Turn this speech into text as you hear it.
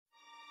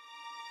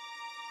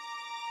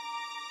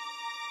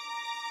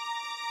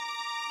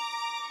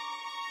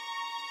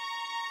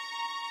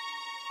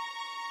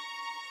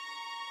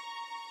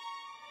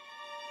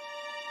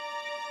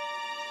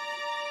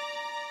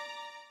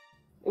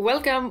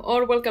Welcome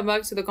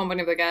back to the Company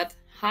of the Cat.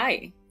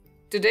 Hi!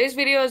 Today's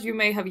video, as you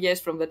may have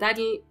guessed from the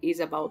title, is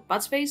about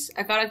Patchface,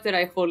 a character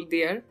I hold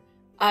dear.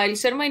 I'll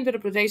share my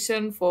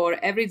interpretation for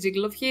every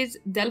jiggle of his,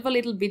 delve a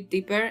little bit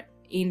deeper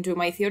into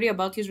my theory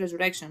about his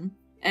resurrection,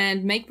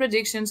 and make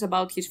predictions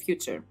about his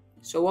future.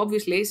 So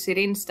obviously,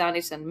 Shireen,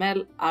 Stannis and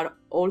Mel are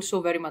also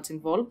very much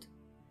involved.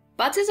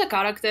 Patch is a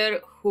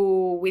character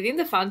who, within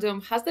the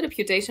fandom, has the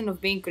reputation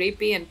of being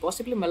creepy and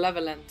possibly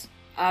malevolent,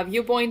 a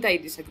viewpoint I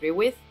disagree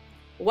with.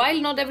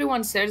 While not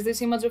everyone shares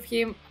this image of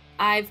him,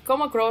 I've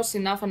come across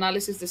enough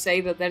analysis to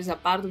say that there's a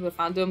part of the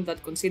fandom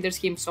that considers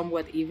him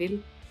somewhat evil.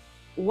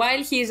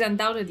 While he is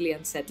undoubtedly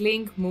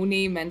unsettling,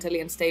 moony, mentally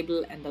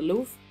unstable and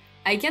aloof,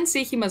 I can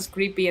see him as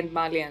creepy and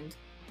malignant.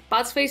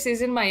 Patchface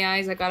is in my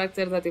eyes a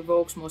character that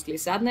evokes mostly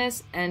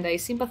sadness, and I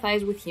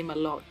sympathize with him a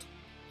lot.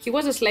 He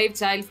was a slave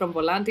child from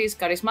Volantis,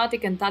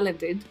 charismatic and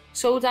talented,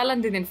 so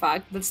talented in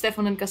fact that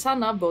Stefan and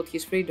Cassandra bought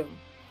his freedom.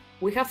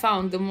 We have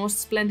found the most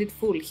splendid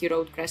fool, he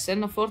wrote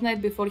Crescent a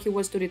fortnight before he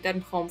was to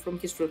return home from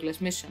his fruitless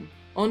mission.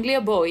 Only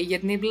a boy,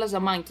 yet nimble as a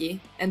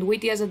monkey, and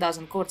witty as a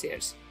dozen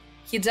courtiers.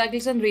 He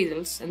juggles and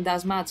riddles, and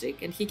does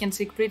magic, and he can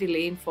speak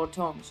prettily in 4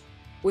 tones.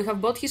 We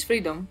have bought his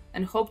freedom,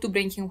 and hope to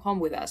bring him home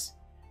with us.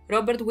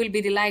 Robert will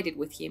be delighted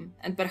with him,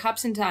 and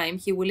perhaps in time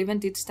he will even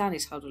teach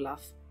Stannis how to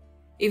laugh.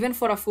 Even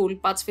for a fool,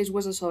 Patchface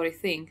was a sorry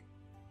thing.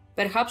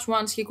 Perhaps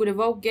once he could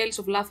evoke gales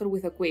of laughter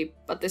with a quip,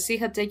 but the sea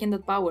had taken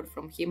that power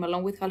from him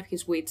along with half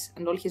his wits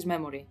and all his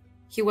memory.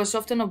 He was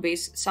soft and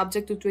obese,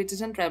 subject to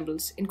twitches and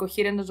trembles,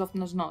 incoherent as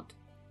often as not.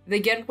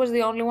 The girl was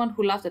the only one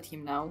who laughed at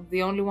him now,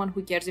 the only one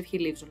who cares if he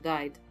lives or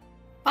died.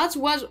 Patch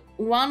was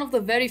one of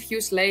the very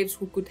few slaves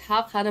who could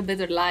have had a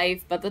better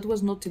life, but that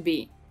was not to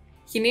be.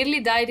 He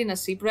nearly died in a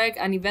shipwreck,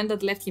 an event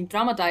that left him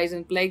traumatized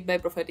and plagued by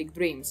prophetic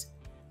dreams.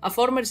 A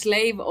former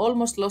slave,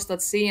 almost lost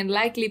at sea and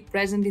likely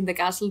present in the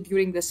castle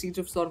during the siege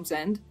of Storm's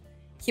End.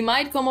 He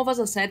might come off as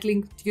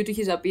unsettling due to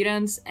his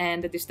appearance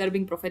and the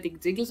disturbing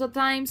prophetic jiggles at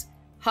times,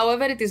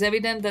 however it is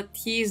evident that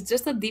he is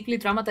just a deeply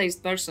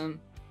traumatized person.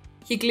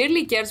 He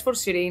clearly cares for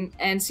Shireen,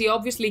 and she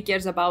obviously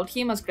cares about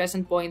him, as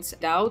Crescent points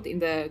out in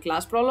the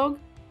class prologue.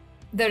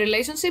 The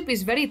relationship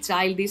is very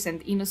childish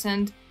and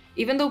innocent,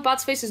 even though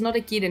Patchface is not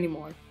a kid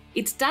anymore.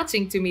 It's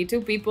touching to me,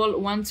 2 people,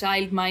 one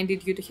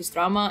child-minded due to his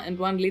trauma and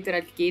one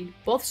literal kid,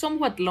 both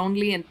somewhat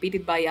lonely and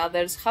pitied by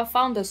others, have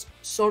found a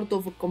sort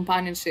of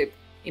companionship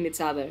in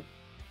each other.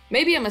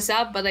 Maybe I mess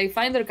up, but I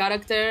find their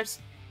characters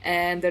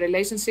and the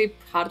relationship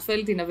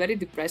heartfelt in a very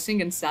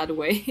depressing and sad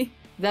way.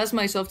 That's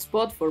my soft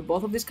spot for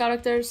both of these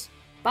characters.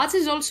 Patch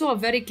is also a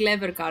very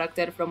clever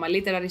character from a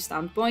literary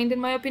standpoint, in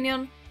my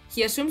opinion.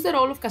 He assumes the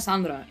role of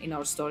Cassandra in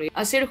our story,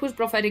 a seer whose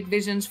prophetic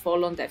visions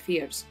fall on deaf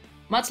ears.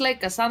 Much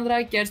like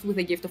Cassandra, cursed with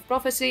the gift of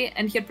prophecy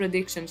and her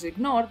predictions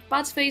ignored,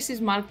 Patchface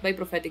is marked by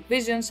prophetic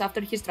visions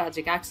after his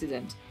tragic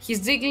accident.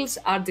 His jiggles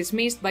are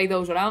dismissed by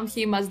those around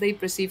him as they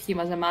perceive him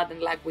as a mad and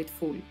languid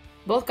fool.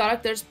 Both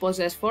characters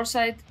possess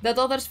foresight that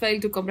others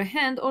fail to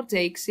comprehend or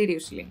take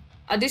seriously.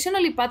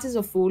 Additionally, Patch is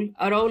a fool,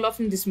 a role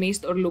often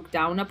dismissed or looked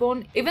down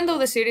upon, even though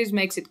the series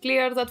makes it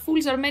clear that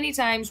fools are many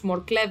times more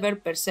clever,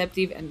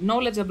 perceptive and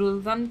knowledgeable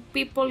than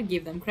people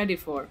give them credit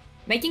for.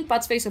 Making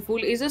Patchface a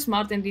fool is a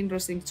smart and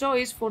interesting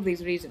choice for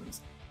these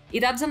reasons.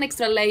 It adds an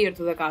extra layer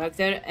to the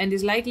character and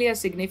is likely a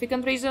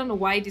significant reason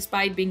why,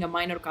 despite being a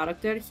minor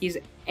character, he is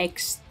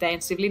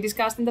extensively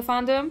discussed in the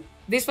fandom.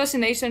 This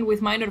fascination with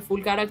minor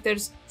fool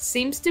characters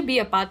seems to be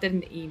a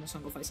pattern in A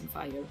Song of Ice and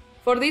Fire.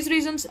 For these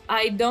reasons,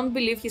 I don't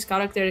believe his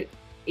character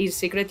is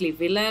secretly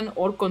villain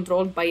or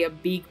controlled by a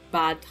big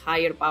bad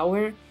higher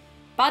power.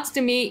 Patch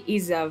to me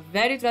is a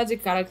very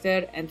tragic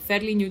character and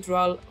fairly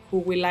neutral who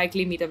will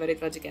likely meet a very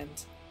tragic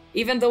end.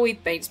 Even though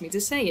it pains me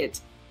to say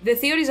it. The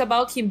theories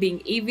about him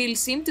being evil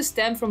seem to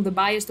stem from the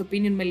biased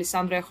opinion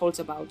Melisandre holds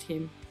about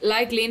him,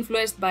 likely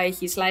influenced by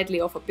his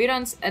slightly off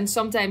appearance and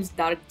sometimes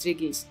dark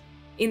jiggles.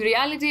 In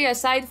reality,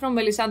 aside from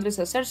Melisandre's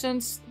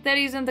assertions, there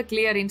isn't a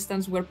clear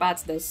instance where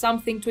Patch does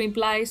something to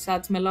imply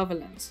such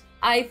malevolence.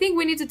 I think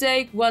we need to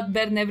take what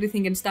Burn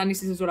Everything and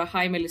Stannis is or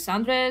High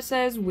Melisandre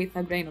says with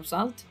a grain of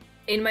salt.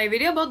 In my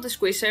video about the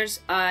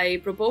Squishers,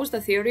 I proposed a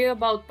theory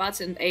about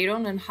Patch and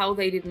Aaron and how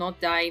they did not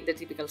die in the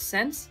typical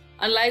sense.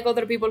 Unlike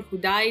other people who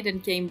died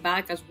and came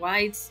back as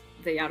whites,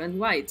 they aren't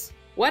whites.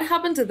 What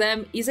happened to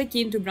them is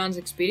akin to Bran's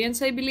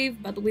experience, I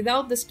believe, but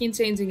without the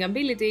skin-changing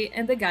ability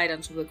and the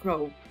guidance of the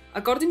crow.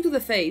 According to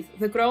the faith,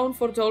 the crown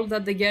foretold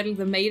that the girl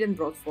the maiden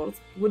brought forth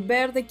would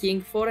bear the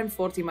king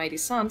 40 mighty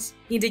sons,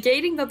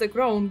 indicating that the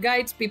crown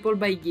guides people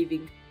by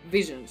giving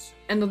visions.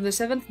 And on the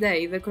 7th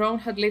day, the crown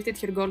had lifted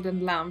her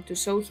golden lamp to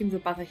show him the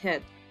path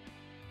ahead.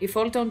 If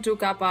Olton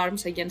took up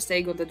arms against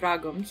Aegon the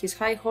Dragon, His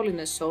High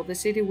Holiness saw the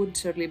city would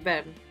surely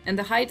burn, and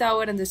the High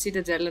Tower and the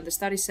Citadel and the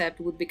Starry Sept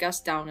would be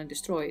cast down and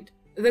destroyed.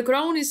 The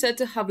crown is said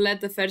to have led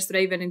the first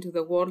raven into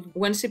the world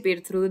when she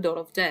peered through the door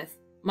of death.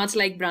 Much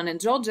like Bran and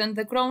Jojen,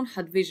 the crown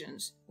had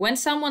visions. When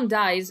someone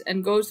dies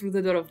and goes through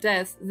the door of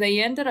death,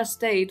 they enter a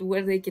state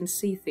where they can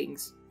see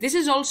things. This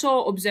is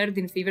also observed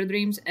in fever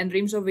dreams and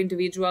dreams of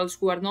individuals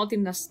who are not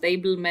in a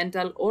stable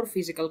mental or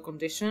physical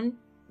condition.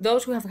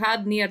 Those who have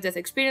had near-death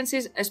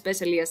experiences,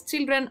 especially as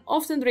children,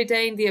 often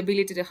retain the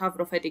ability to have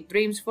prophetic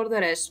dreams for the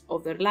rest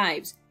of their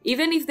lives,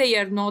 even if they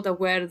are not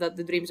aware that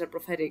the dreams are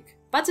prophetic.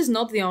 Patch is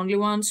not the only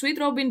one. Sweet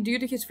Robin, due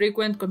to his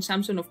frequent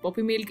consumption of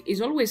poppy milk, is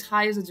always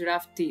high as a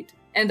giraffe teat,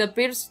 and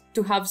appears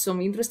to have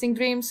some interesting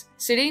dreams.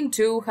 Shireen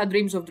too had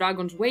dreams of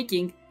dragons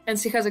waking, and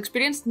she has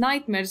experienced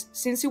nightmares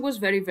since she was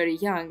very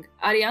young.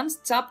 Ariane's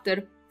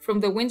chapter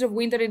from the Winds of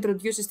Winter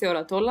introduces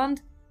Theora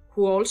Toland,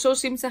 who also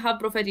seems to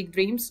have prophetic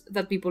dreams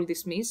that people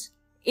dismiss.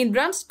 In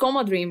Bran's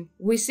coma dream,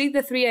 we see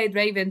the three-eyed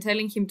raven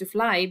telling him to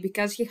fly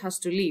because he has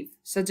to leave,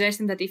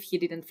 suggesting that if he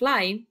didn't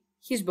fly,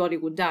 his body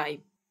would die.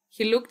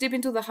 He looked deep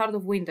into the heart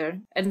of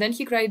winter, and then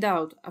he cried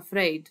out,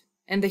 afraid,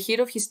 and the heat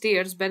of his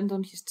tears burned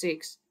on his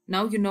cheeks.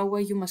 Now you know why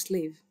you must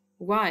leave.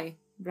 Why?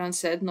 Bran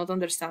said, not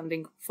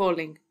understanding,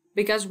 falling.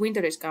 Because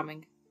winter is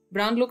coming.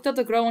 Bran looked at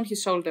the crow on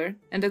his shoulder,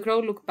 and the crow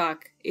looked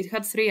back. It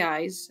had 3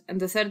 eyes, and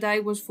the third eye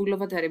was full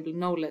of a terrible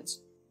knowledge.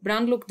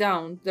 Bran looked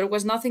down. There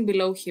was nothing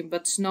below him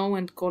but snow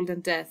and cold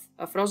and death,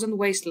 a frozen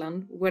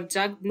wasteland where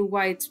jagged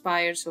blue-white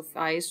spires of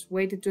ice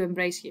waited to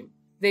embrace him.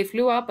 They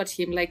flew up at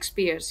him like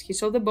spears. He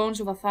saw the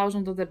bones of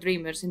 1,000 other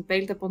dreamers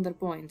impaled upon their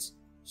points.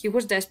 He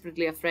was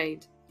desperately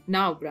afraid.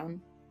 Now,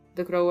 Bran,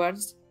 the crow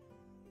urged.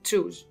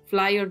 Choose,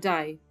 fly or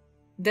die.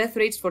 Death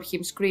reached for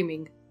him,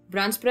 screaming.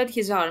 Bran spread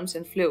his arms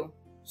and flew.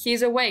 He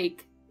is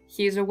awake.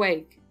 He is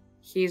awake.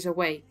 He is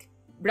awake.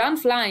 Bran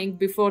flying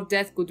before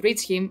death could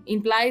reach him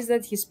implies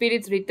that his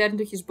spirit returned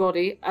to his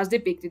body as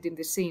depicted in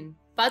the scene.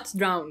 Patch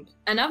drowned.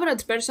 An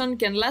average person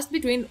can last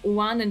between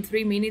 1 and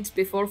 3 minutes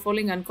before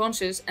falling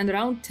unconscious and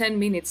around 10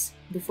 minutes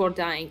before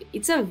dying.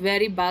 It's a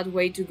very bad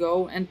way to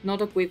go and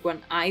not a quick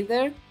one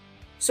either.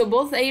 So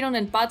both Aeron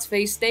and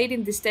Patchface stayed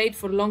in this state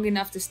for long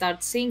enough to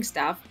start seeing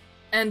stuff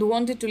and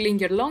wanted to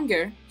linger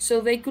longer so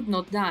they could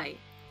not die.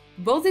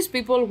 Both these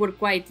people were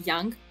quite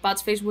young.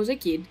 Patchface was a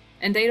kid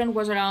and Aeron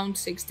was around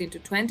 16 to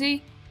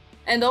 20,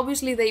 and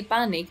obviously they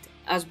panicked,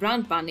 as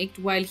Bran panicked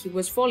while he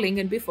was falling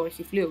and before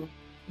he flew.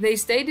 They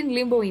stayed in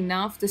limbo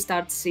enough to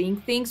start seeing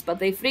things, but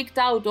they freaked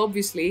out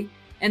obviously,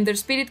 and their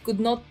spirit could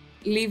not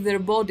leave their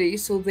body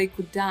so they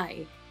could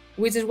die.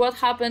 Which is what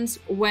happens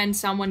when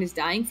someone is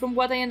dying, from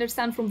what I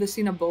understand from the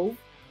scene above.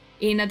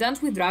 In A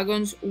Dance with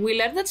Dragons, we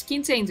learn that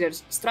skin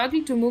changers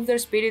struggle to move their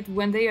spirit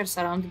when they are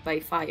surrounded by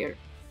fire.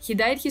 He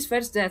died his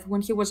first death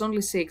when he was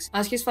only 6,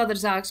 as his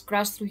father's axe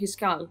crashed through his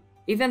skull.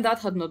 Even that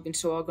had not been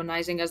so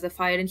agonizing as the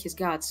fire in his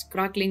guts,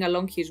 crackling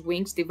along his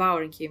wings,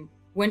 devouring him.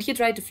 When he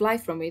tried to fly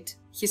from it,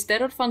 his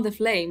terror fanned the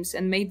flames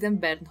and made them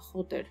burn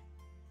hotter.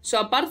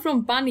 So apart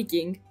from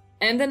panicking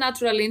and the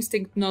natural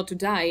instinct not to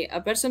die,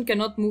 a person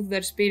cannot move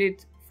their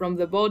spirit from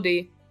the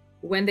body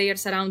when they are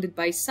surrounded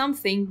by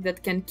something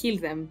that can kill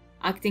them,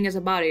 acting as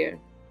a barrier.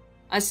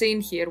 As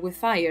seen here with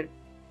fire.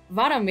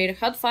 Varamir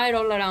had fire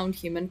all around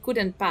him and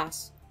couldn't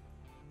pass.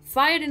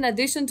 Fire, in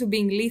addition to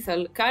being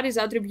lethal, carries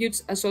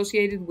attributes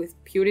associated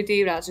with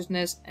purity,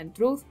 righteousness, and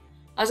truth,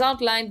 as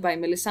outlined by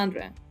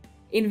Melisandre.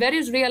 In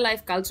various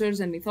real-life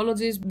cultures and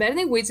mythologies,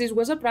 burning witches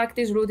was a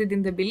practice rooted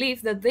in the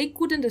belief that they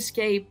couldn't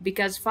escape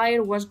because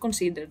fire was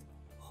considered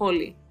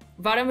holy.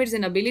 Varamir's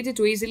inability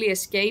to easily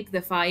escape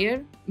the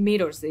fire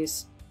mirrors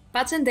this.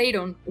 Patch and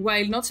Aeron,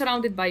 while not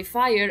surrounded by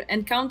fire,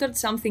 encountered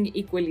something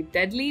equally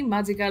deadly,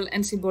 magical,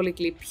 and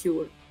symbolically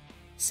pure: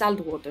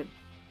 salt water.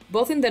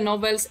 Both in the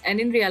novels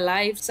and in real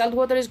life, salt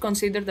water is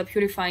considered a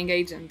purifying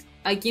agent,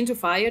 akin to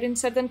fire in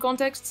certain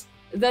contexts.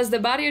 Thus, the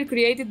barrier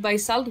created by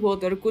salt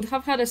water could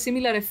have had a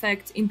similar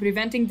effect in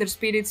preventing their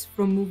spirits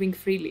from moving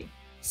freely.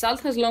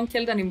 Salt has long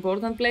held an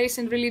important place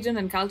in religion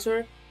and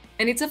culture,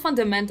 and it's a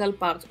fundamental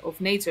part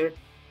of nature.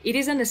 It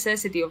is a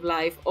necessity of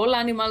life. All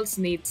animals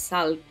need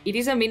salt. It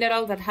is a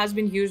mineral that has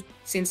been used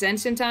since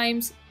ancient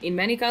times in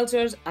many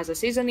cultures as a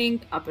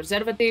seasoning, a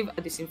preservative,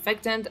 a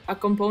disinfectant, a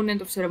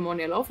component of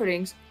ceremonial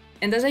offerings,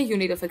 and as a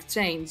unit of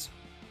exchange.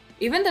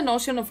 Even the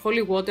notion of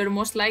holy water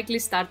most likely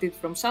started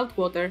from salt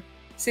water,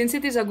 since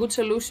it is a good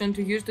solution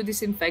to use to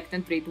disinfect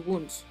and treat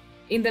wounds.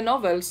 In the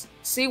novels,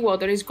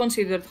 seawater is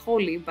considered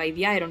holy by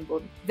the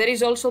Ironborn. There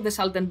is also the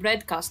salt and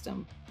bread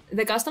custom.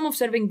 The custom of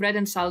serving bread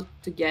and salt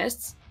to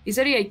guests is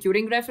a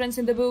recurring reference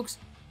in the books.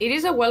 It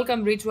is a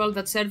welcome ritual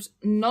that serves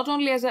not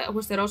only as a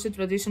Westerosi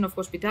tradition of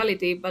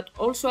hospitality, but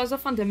also as a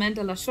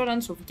fundamental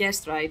assurance of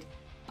guest right,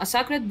 a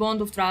sacred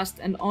bond of trust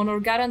and honor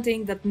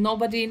guaranteeing that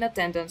nobody in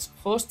attendance,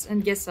 hosts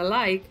and guests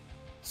alike,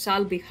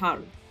 shall be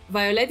harmed.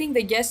 Violating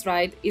the guest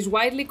right is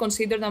widely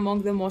considered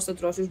among the most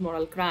atrocious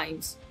moral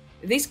crimes.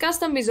 This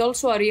custom is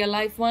also a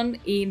real-life one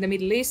in the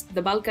Middle East,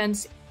 the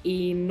Balkans,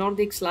 in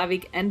Nordic,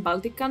 Slavic and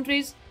Baltic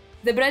countries.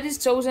 The bread is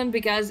chosen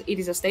because it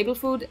is a staple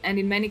food, and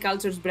in many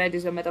cultures bread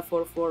is a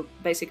metaphor for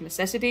basic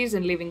necessities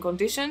and living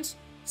conditions.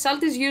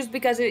 Salt is used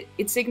because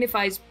it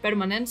signifies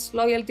permanence,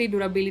 loyalty,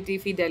 durability,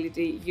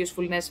 fidelity,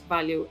 usefulness,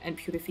 value, and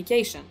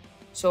purification.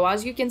 So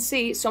as you can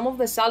see, some of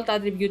the salt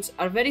attributes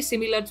are very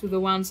similar to the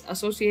ones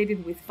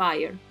associated with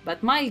fire,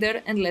 but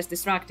milder and less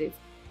destructive.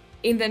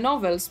 In the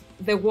novels,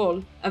 the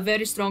wall, a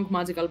very strong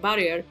magical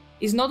barrier,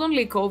 is not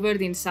only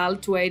covered in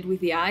salt to aid with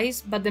the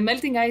ice, but the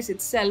melting ice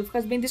itself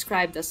has been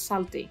described as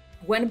salty.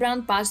 When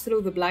Bran passed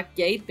through the Black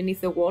Gate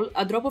beneath the wall,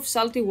 a drop of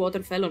salty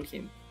water fell on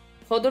him.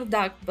 Hot or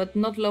dark, but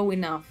not low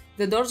enough.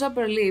 The door's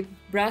upper lip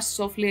brushed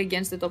softly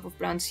against the top of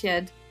Bran's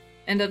head,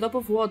 and a drop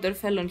of water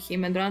fell on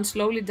him and ran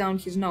slowly down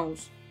his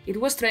nose. It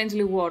was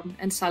strangely warm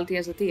and salty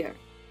as a tear.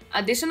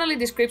 Additionally,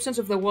 descriptions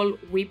of the wall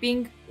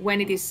weeping when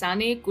it is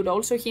sunny could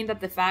also hint at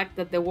the fact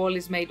that the wall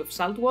is made of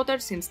salt water,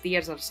 since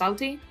tears are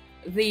salty.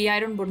 The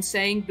Ironborn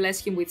saying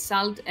 "bless him with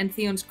salt" and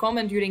Theon's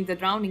comment during the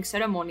drowning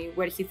ceremony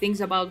where he thinks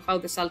about how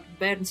the salt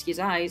burns his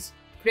eyes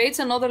creates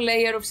another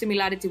layer of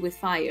similarity with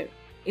fire.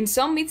 In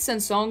some myths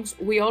and songs,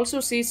 we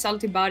also see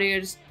salty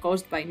barriers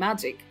caused by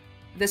magic,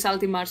 the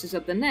salty marshes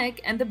at the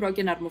neck and the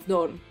broken arm of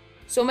Dorne.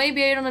 So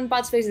maybe Aeron and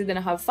Patchface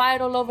didn't have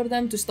fire all over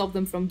them to stop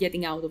them from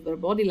getting out of their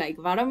body like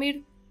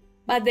Varamir,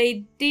 but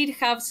they did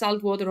have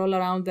salt water all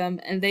around them,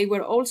 and they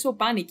were also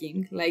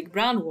panicking, like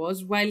Bran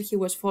was while he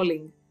was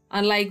falling.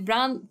 Unlike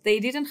Bran,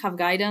 they didn't have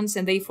guidance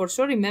and they for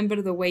sure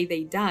remember the way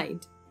they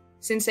died.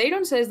 Since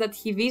Aeron says that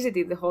he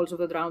visited the halls of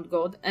the drowned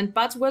god, and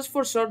Patch was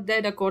for sure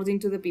dead according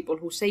to the people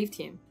who saved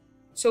him.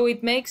 So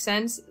it makes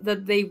sense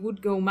that they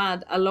would go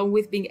mad along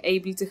with being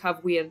able to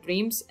have weird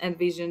dreams and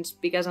visions,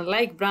 because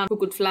unlike Bran, who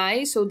could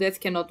fly so death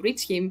cannot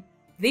reach him,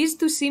 these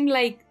two seem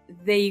like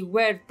they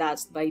were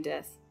touched by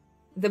death.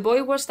 The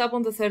boy washed up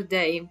on the third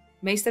day.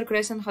 Maester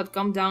Crescent had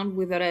come down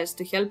with the rest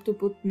to help to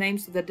put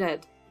names to the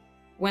dead.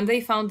 When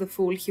they found the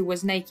fool, he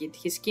was naked,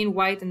 his skin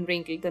white and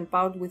wrinkled and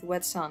powdered with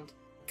wet sand.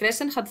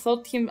 Crescent had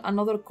thought him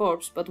another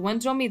corpse, but when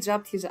Jommy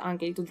jabbed his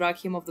ankle to drag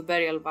him off the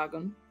burial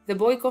wagon, the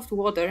boy coughed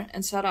water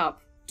and sat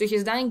up. To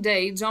his dying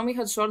day, Jommy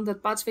had sworn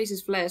that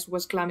Patchface's flesh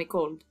was clammy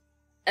cold.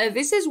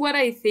 This is what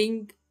I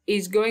think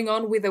is going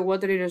on with the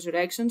watery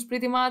resurrections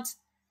pretty much.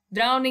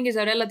 Drowning is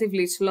a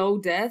relatively slow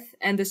death,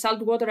 and the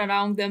salt water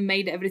around them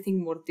made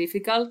everything more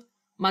difficult,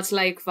 much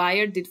like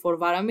fire did for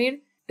Varamir.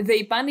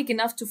 They panic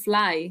enough to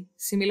fly,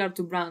 similar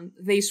to Bran.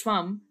 They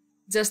swam,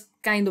 just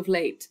kind of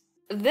late.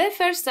 The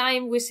first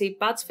time we see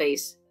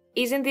Patchface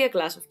is in the A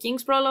Clash of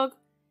Kings prologue.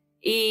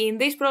 In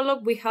this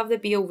prologue we have the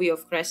POV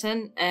of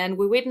Crescent, and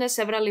we witness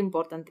several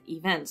important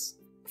events.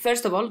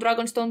 First of all,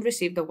 Dragonstone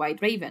received a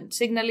white raven,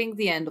 signaling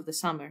the end of the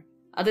summer.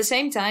 At the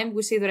same time,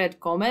 we see the Red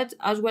Comet,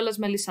 as well as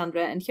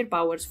Melisandre and her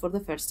powers for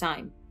the first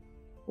time.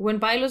 When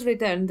Pylos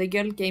returned, the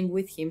girl came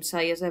with him,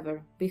 shy as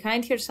ever.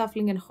 Behind her,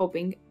 shuffling and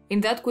hopping,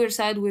 in that queer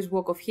sideways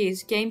walk of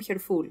his, came her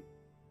fool.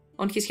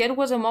 On his head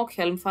was a mock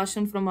helm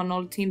fashioned from an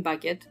old tin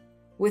bucket,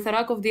 with a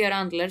rack of deer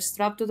antlers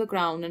strapped to the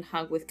crown and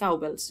hung with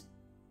cowbells.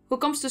 "Who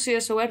comes to see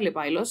us so early,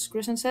 Pylos?"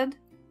 Crescent said.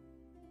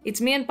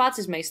 "It's me and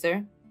Patches,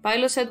 Maester.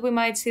 Pylos said we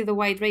might see the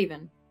White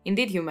Raven."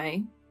 "Indeed you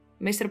may.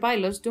 Maester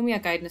Pylos, do me a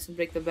kindness and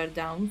break the bird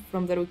down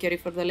from the rookery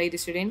for the Lady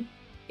Shireen.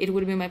 It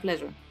would be my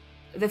pleasure."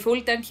 The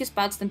fool turned his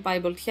patched and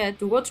piebald head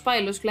to watch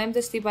Pylos climb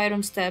the steep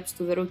iron steps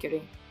to the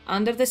rookery.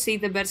 "Under the sea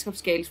the birds have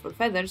scales for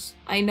feathers.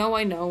 I know,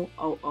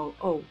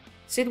 oh.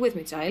 Sit with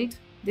me, child.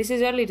 This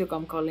is early to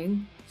come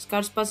calling.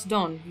 Scarce past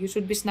dawn, you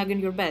should be snug in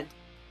your bed."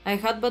 "I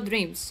had bad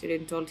dreams,"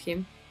 Shireen told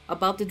him,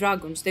 "about the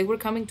dragons. They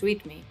were coming to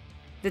eat me."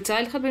 The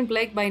child had been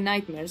plagued by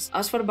nightmares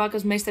as far back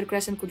as Maester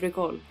Crescent could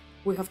recall.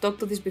 "We have talked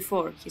to this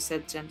before," he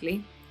said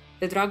gently.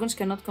 "The dragons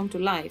cannot come to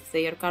life.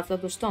 They are carved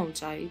out of stone,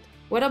 child."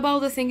 "What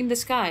about the thing in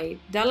the sky?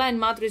 Dalla and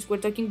Matris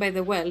were talking by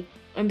the well,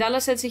 and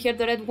Dalla said she heard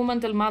the Red Woman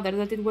tell Mother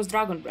that it was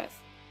dragon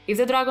breath. If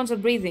the dragons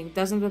are breathing,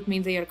 doesn't that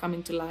mean they are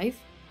coming to life?"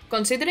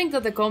 Considering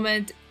that the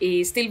comet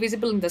is still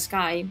visible in the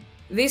sky,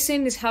 this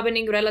scene is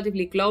happening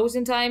relatively close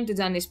in time to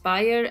Dany's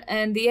pyre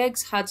and the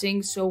eggs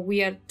hatching, so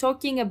we are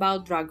talking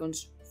about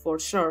dragons for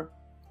sure.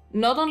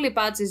 Not only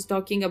Patch is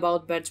talking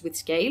about birds with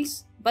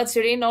scales, but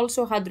Shireen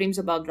also had dreams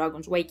about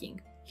dragons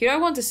waking. Here I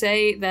want to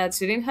say that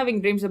Shireen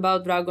having dreams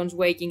about dragons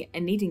waking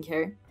and eating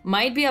her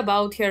might be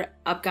about her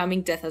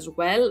upcoming death as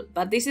well,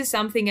 but this is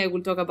something I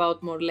will talk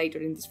about more later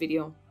in this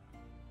video.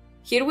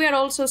 Here we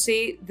also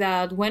see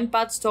that when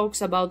Patch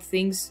talks about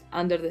things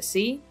under the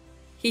sea,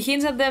 he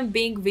hints at them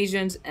being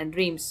visions and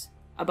dreams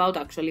about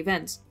actual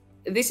events.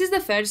 This is the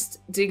first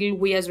Jiggle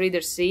we as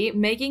readers see,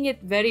 making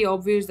it very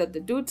obvious that the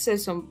dude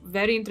says some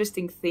very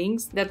interesting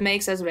things that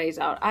makes us raise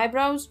our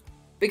eyebrows,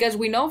 because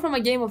we know from A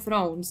Game of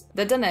Thrones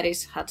that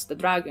Daenerys hatched the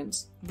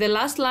dragons. The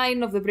last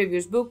line of the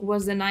previous book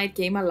was "The night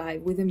came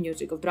alive with the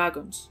music of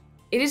dragons."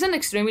 It is an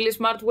extremely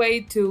smart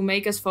way to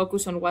make us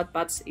focus on what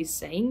Patch is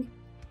saying.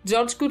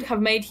 George could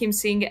have made him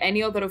sing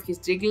any other of his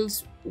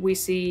jiggles we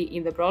see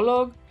in the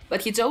prologue,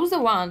 but he chose the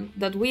one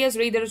that we as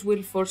readers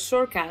will for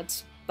sure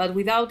catch, but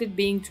without it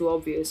being too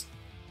obvious.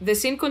 The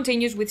scene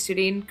continues with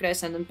Shireen,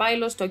 Crescent and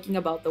Pylos talking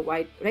about the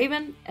White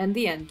Raven and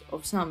the end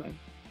of summer.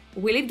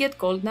 Will it get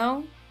cold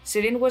now?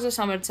 Shireen was a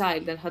summer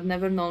child and had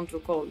never known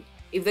true cold.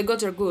 If the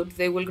gods are good,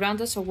 they will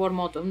grant us a warm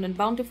autumn and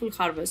bountiful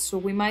harvest, so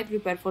we might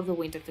prepare for the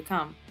winter to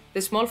come.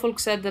 The small folk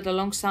said that a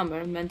long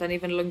summer meant an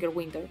even longer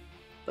winter,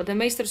 but the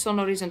Maester saw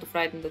no reason to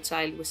frighten the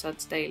child with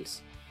such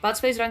tales.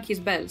 Patchface rang his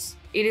bells.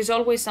 "It is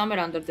always summer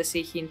under the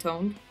sea," he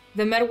intoned.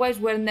 "The merwives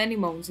wear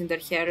anemones in their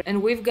hair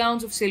and weave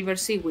gowns of silver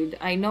seaweed.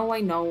 I know,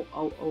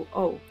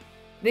 oh.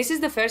 This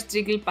is the first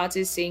Jiggle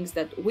Patches sings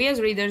that we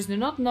as readers do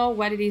not know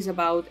what it is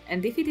about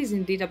and if it is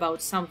indeed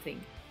about something.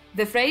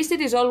 The phrase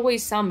 "it is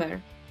always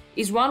summer"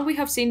 is one we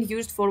have seen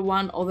used for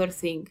one other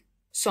thing: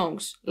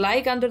 songs.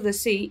 Like Under the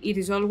Sea, it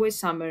is always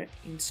summer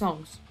in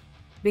songs.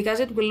 Because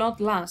it will not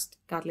last,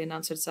 Catelyn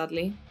answered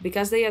sadly,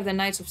 because they are the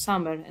nights of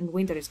summer and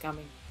winter is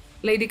coming.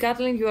 Lady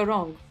Catelyn, you are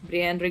wrong.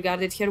 Brienne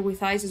regarded her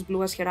with eyes as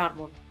blue as her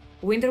armor.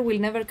 Winter will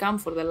never come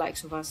for the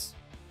likes of us.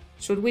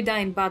 Should we die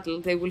in battle,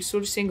 they will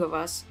sure sing of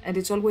us, and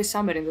it's always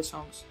summer in the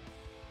songs.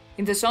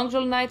 In the songs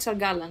all knights are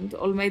gallant,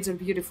 all maids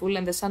are beautiful,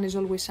 and the sun is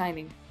always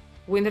shining.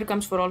 Winter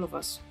comes for all of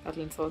us,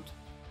 Catelyn thought.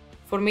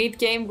 For me it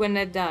came when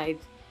Ned died.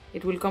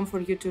 It will come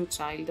for you too,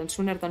 child, and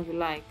sooner than you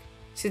like.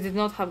 She did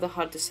not have the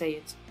heart to say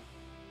it.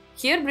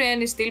 Here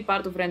Brienne is still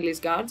part of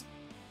Renly's guard.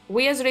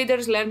 We as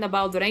readers learn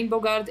about the Rainbow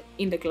Guard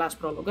in the class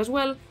prologue as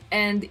well,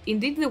 and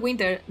indeed the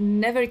winter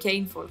never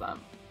came for them.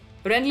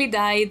 Renly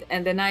died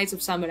and the Nights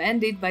of Summer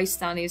ended by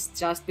Stannis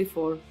just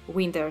before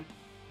winter.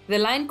 The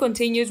line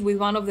continues with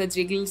one of the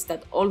Jiggles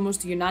that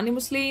almost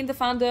unanimously in the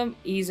fandom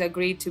is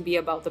agreed to be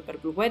about the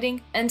Purple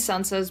Wedding and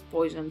Sansa's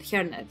poisoned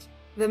hairnet.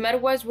 The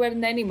merwives wear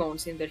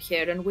anemones in their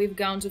hair and weave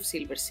gowns of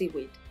silver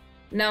seaweed.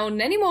 Now,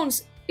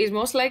 anemones is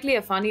most likely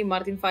a funny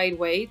Martin-fied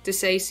way to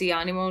say sea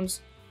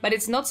anemones, but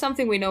it's not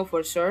something we know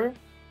for sure.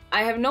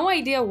 I have no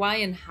idea why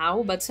and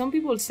how, but some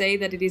people say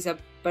that it is a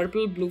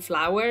purple-blue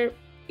flower.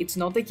 It's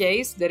not the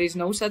case, there is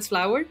no such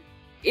flower.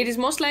 It is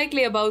most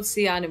likely about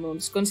sea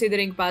anemones,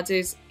 considering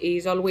Patches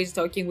is always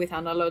talking with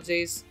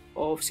analogies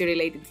of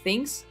sea-related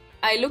things.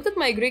 I looked at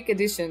my Greek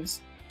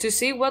editions to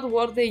see what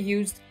word they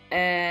used,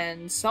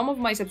 and some of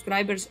my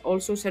subscribers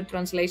also shared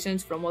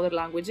translations from other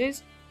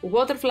languages.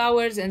 Water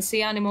flowers and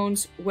sea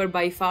anemones were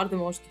by far the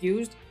most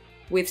used,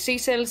 with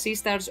seashells, sea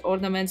stars,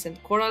 ornaments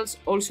and corals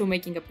also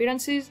making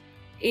appearances.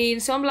 In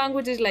some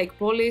languages like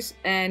Polish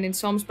and in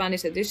some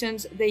Spanish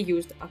editions they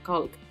used a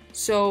calc.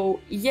 So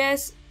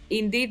yes,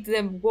 indeed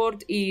the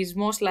word is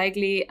most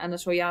likely an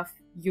ASoIaF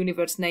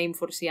universe name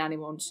for sea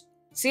anemones.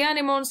 Sea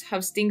anemones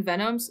have sting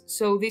venoms,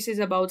 so this is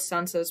about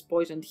Sansa's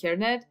poisoned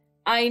hairnet.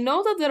 I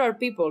know that there are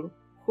people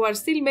who are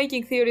still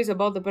making theories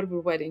about the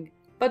Purple Wedding,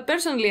 but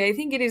personally I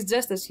think it is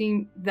just a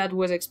scene that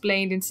was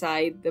explained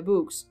inside the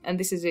books, and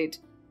this is it.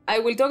 I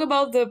will talk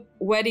about the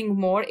wedding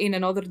more in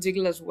another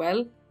Jiggle as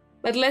well,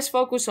 but let's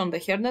focus on the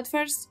hairnet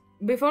first.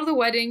 Before the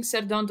wedding,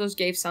 Ser Dontos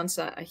gave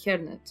Sansa a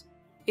hairnet.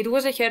 It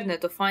was a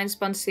hairnet of fine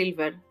spun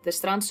silver, the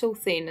strands so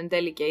thin and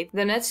delicate,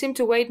 the net seemed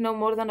to weigh no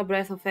more than a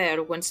breath of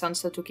air when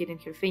Sansa took it in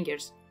her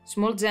fingers.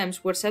 Small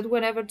gems were set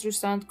wherever true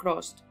strand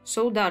crossed,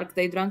 so dark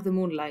they drank the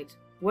moonlight.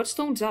 What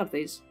stones are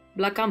these?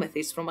 Black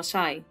amethyst from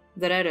ASai,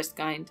 the rarest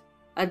kind.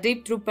 A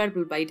deep true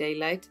purple by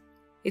daylight.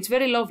 It's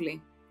very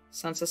lovely,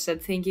 Sansa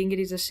said, thinking it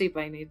is a ship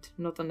I need,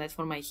 not a net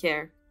for my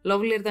hair.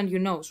 Lovelier than you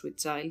know, sweet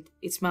child.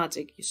 It's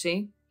magic, you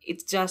see?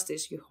 It's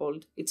justice you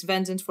hold. It's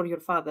vengeance for your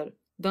father.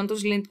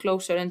 Dontos leaned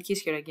closer and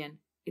kissed her again.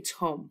 It's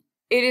home.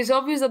 It is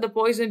obvious that the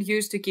poison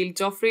used to kill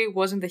Joffrey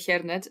wasn't the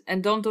hairnet,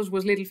 and Dontos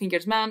was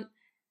Littlefinger's man,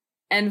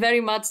 and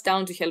very much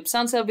down to help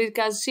Sansa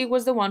because she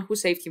was the one who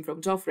saved him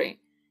from Joffrey.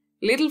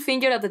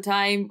 Littlefinger at the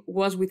time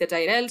was with the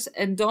Tyrells,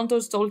 and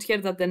Dontos told her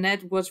that the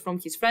net was from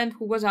his friend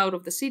who was out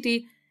of the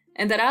city,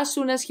 and that as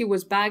soon as he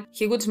was back,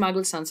 he would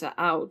smuggle Sansa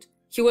out.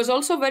 He was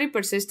also very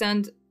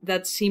persistent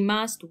that she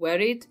must wear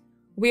it.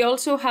 We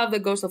also have the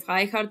ghost of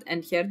Highheart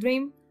and her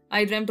dream.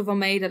 I dreamt of a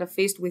maid at a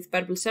feast with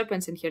purple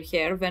serpents in her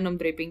hair, venom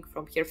dripping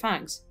from her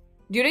fangs.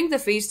 During the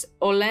feast,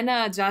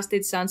 Olenna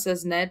adjusted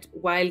Sansa's net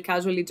while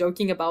casually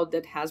joking about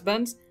dead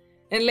husbands,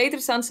 and later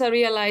Sansa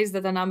realized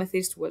that an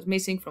amethyst was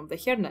missing from the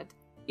hairnet.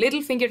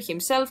 Littlefinger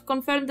himself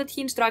confirmed that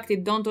he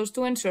instructed Dontos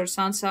to ensure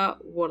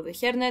Sansa wore the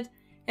hairnet,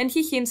 and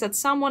he hints at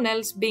someone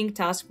else being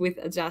tasked with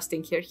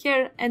adjusting her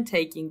hair and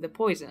taking the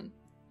poison.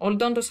 All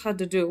Dontos had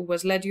to do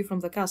was lead you from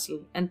the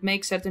castle and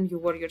make certain you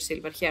wore your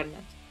silver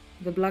hairnet,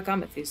 the black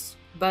amethyst.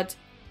 But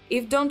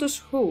if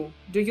Dontos who?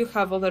 Do you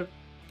have other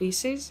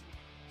pieces?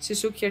 She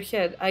shook her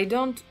head. I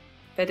don't.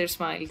 Peter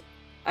smiled.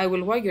 I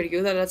will wager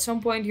you that at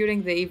some point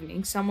during the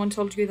evening someone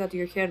told you that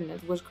your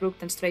hairnet was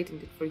crooked and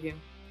straightened it for you.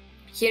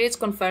 Here it's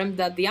confirmed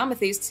that the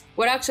amethysts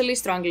were actually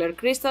strangler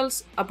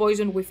crystals, a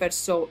poison we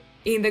first saw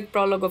in the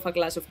prologue of A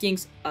Glass of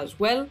Kings as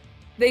well.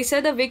 They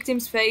said a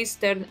victim's face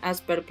turned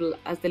as purple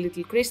as the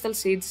little crystal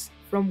seeds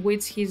from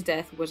which his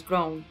death was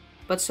grown,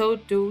 but so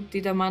too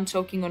did a man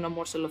choking on a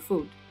morsel of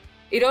food.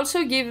 It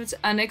also gives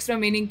an extra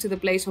meaning to the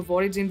place of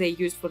origin they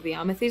used for the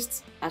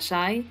amethysts,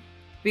 ASai.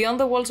 Beyond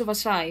the walls of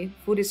ASai,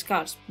 food is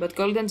scarce, but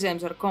gold and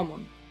gems are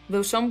common,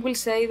 though some will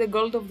say the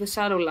gold of the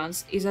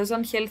Shadowlands is as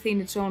unhealthy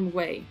in its own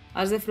way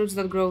as the fruits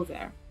that grow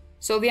there.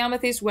 So the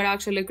amethysts were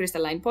actually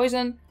crystalline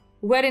poison,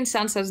 were in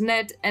Sansa's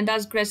net, and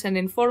as Crescent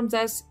informs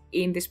us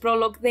in this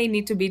prologue, they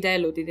need to be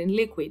diluted in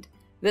liquid.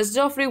 Thus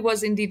Joffrey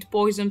was indeed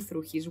poisoned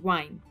through his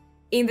wine.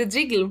 In the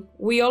Jiggle,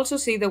 we also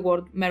see the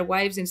word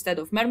merwives instead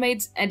of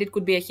mermaids, and it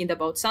could be a hint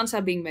about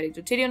Sansa being married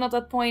to Tyrion at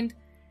that point,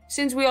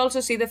 since we also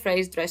see the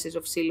phrase dresses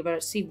of silver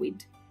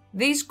seaweed.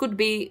 This could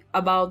be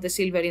about the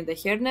silver in the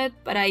hairnet,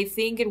 but I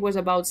think it was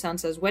about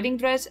Sansa's wedding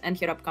dress and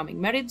her upcoming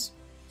marriage.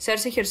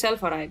 Cersei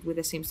herself arrived with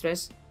the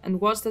seamstress, and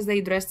watched as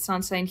they dressed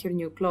Sansa in her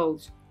new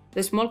clothes.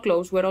 The small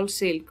clothes were all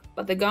silk,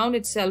 but the gown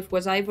itself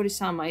was ivory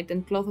samite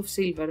and cloth of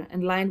silver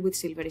and lined with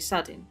silvery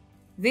satin.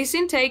 This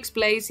scene takes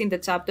place in the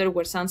chapter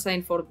where Sansa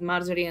informed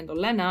Marjorie and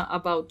Olenna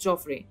about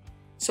Joffrey,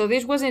 so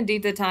this was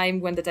indeed the time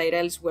when the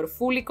Tyrells were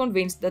fully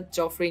convinced that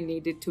Joffrey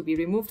needed to be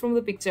removed from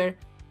the picture,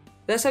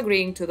 thus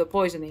agreeing to the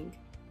poisoning.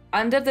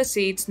 "Under the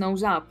sea it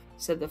snows up,"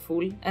 said the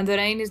fool, "and the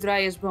rain is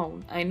dry as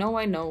bone. I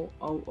know,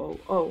 oh, oh,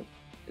 oh."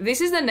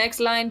 This is the next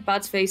line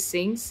Patchface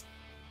sings.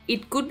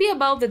 It could be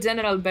about the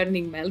general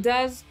burning Mel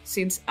does,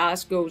 since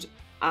ash goes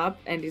up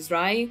and is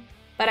dry,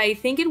 but I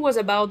think it was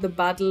about the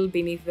battle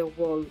beneath the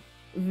wall.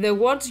 The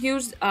words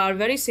used are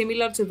very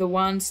similar to the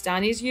ones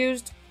Stannis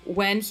used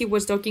when he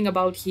was talking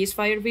about his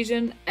fire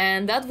vision,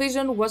 and that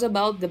vision was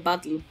about the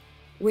battle.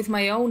 With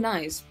my own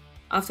eyes.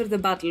 After the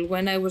battle,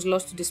 when I was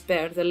lost to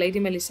despair, the Lady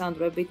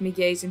Melisandre bid me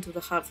gaze into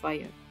the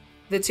hearthfire.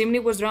 The chimney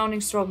was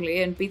drowning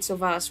strongly, and bits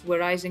of ash were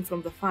rising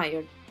from the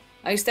fire.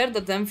 I stared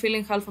at them,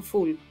 feeling half a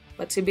fool,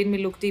 but she bid me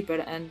look deeper,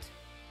 and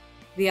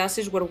the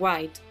ashes were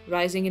white,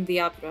 rising in the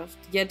updraft,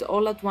 yet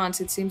all at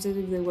once it seemed as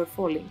if they were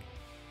falling.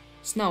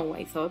 Snow,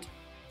 I thought.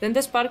 Then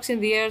the sparks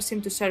in the air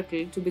seemed to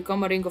circle, to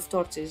become a ring of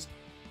torches,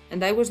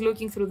 and I was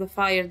looking through the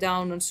fire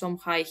down on some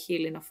high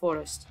hill in a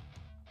forest.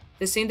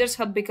 The cinders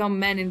had become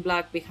men in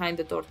black behind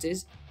the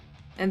torches,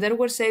 and there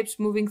were shapes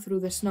moving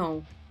through the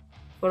snow.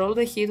 For all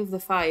the heat of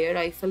the fire,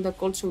 I felt a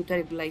cold so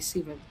terrible I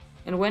shivered,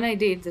 and when I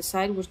did, the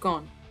sight was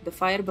gone, the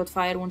fire but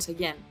fire once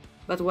again.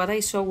 But what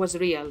I saw was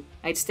real.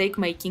 I'd stake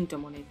my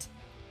kingdom on it.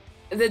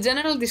 The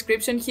general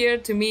description here,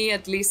 to me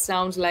at least,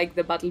 sounds like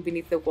the battle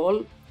beneath the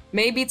wall.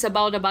 Maybe it's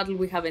about a battle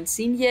we haven't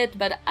seen yet,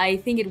 but I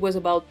think it was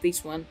about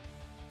this one.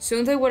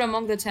 Soon they were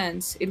among the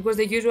tents. It was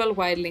the usual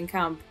wildling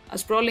camp, a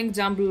sprawling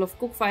jumble of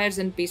cook fires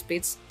and peace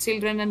pits,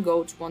 children and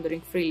goats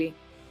wandering freely.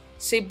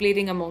 Sheep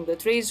bleating among the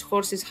trees,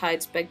 horses'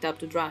 hides pegged up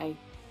to dry.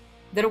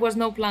 There was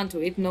no plan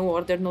to it, no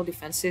order, no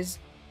defenses.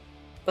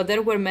 But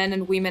there were men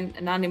and women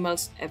and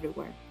animals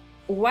everywhere.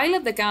 While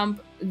at the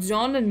camp,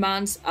 Jon and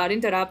Mance are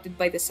interrupted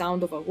by the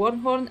sound of a war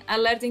horn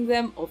alerting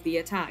them of the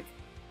attack.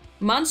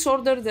 Mance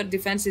ordered their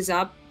defenses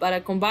up, but a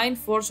combined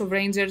force of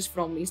rangers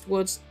from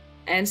Eastwoods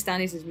and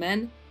Stannis'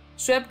 men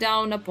swept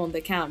down upon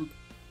the camp.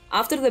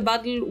 After the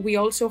battle, we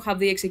also have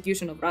the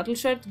execution of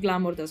Rattleshirt,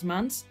 glamoured as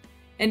Mance,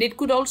 and it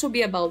could also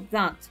be about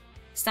that.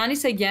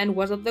 Stannis again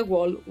was at the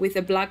wall with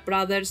the Black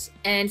Brothers,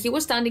 and he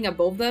was standing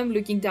above them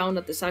looking down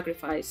at the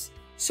sacrifice.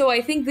 So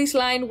I think this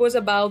line was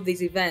about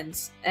these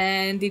events,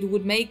 and it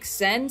would make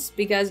sense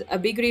because a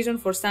big reason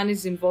for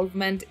Stannis'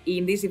 involvement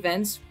in these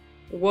events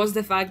was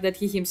the fact that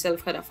he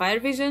himself had a fire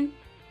vision.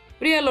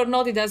 Real or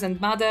not, it doesn't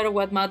matter.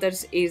 What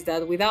matters is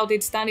that without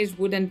it, Stannis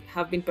wouldn't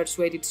have been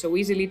persuaded so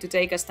easily to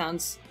take a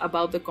stance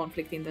about the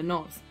conflict in the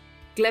north.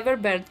 "Clever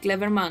bird,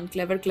 clever man,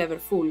 clever, clever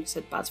fool,"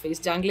 said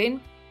Patchface,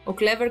 jangling. "Oh,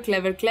 clever,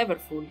 clever, clever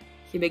fool,"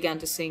 he began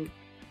to sing.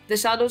 "The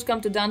shadows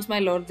come to dance, my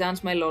lord,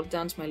 dance, my lord,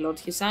 dance, my lord,"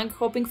 he sang,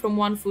 hopping from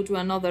one foot to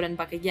another and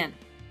back again.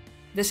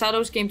 "The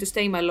shadows came to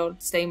stay, my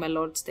lord, stay, my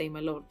lord, stay, my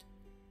lord."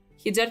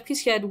 He jerked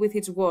his head with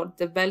each word,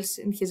 the bells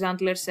in his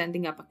antlers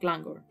sending up a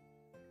clangor.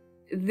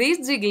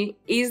 This jiggle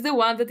is the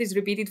one that is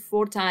repeated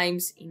 4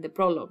 times in the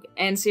prologue,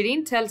 and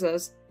Shireen tells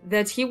us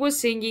that he was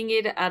singing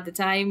it at the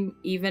time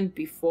even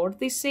before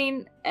this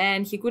scene,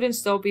 and he couldn't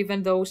stop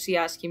even though she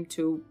asked him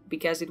to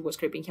because it was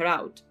creeping her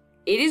out.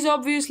 It is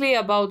obviously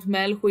about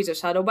Mel, who is a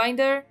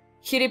Shadowbinder.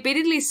 He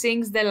repeatedly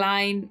sings the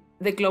line,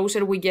 "the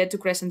closer we get to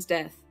Crescent's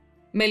death."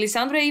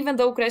 Melisandre, even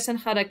though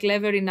Crescent had a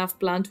clever enough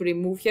plan to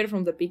remove her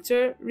from the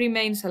picture,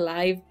 remains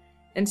alive,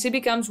 and she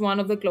becomes one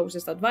of the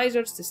closest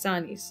advisors to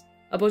Stannis,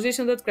 a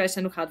position that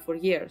Crescent had for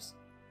years.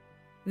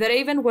 The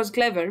Raven was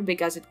clever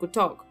because it could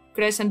talk.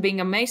 Crescent,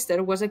 being a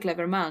maester, was a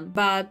clever man,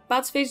 but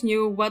Patchface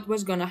knew what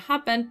was gonna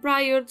happen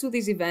prior to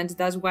this event,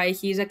 that's why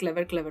he is a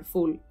clever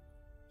fool.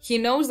 He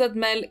knows that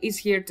Mel is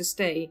here to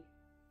stay.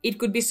 It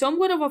could be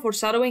somewhat of a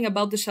foreshadowing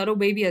about the Shadow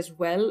Baby as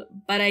well,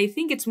 but I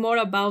think it's more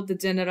about the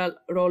general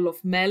role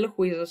of Mel,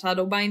 who is a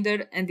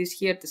Shadowbinder and is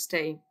here to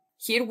stay.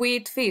 "Here we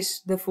eat fish,"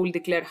 the fool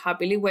declared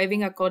happily,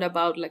 waving a coat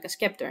about like a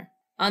scepter.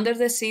 "Under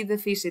the sea the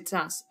fish eats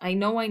us. I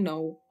know,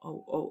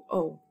 oh, oh,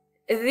 oh."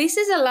 This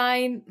is a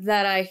line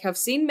that I have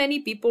seen many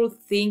people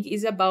think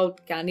is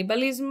about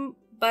cannibalism,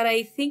 but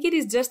I think it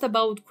is just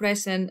about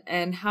Crescent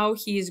and how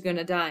he is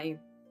gonna die.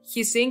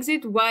 He sings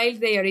it while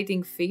they are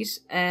eating fish,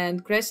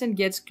 and Crescent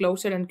gets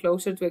closer and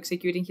closer to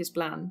executing his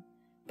plan.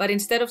 But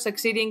instead of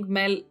succeeding,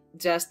 Mel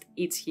just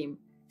eats him,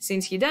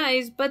 since he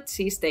dies, but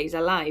she stays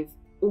alive.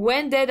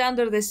 When dead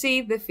under the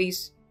sea, the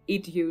fish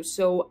eat you,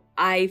 so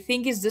I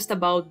think it's just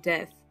about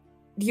death.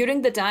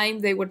 During the time,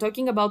 they were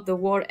talking about the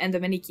war and the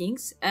many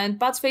kings, and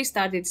Patchface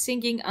started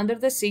singing, "Under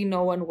the sea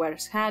no one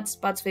wears hats."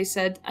 Patchface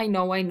said, I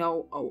know,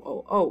 oh,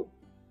 oh, oh.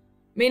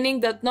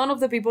 Meaning that none of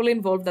the people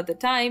involved at the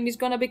time is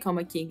gonna become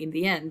a king in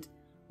the end,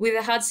 with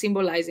the hat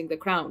symbolizing the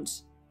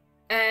crowns.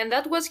 And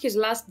that was his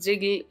last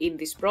jiggle in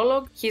this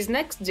prologue. His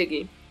next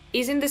jiggle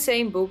is in the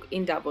same book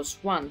in Davos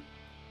 1.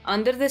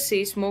 Under the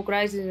sea, smoke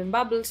rises in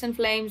bubbles and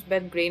flames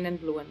burn green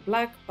and blue and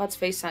black.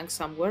 Patchface sang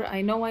somewhere,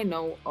 I know,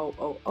 oh,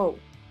 oh, oh.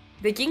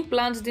 The king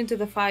plunged into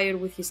the fire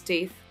with his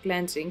teeth,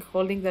 clencing,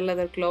 holding the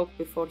leather cloak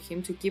before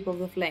him to keep off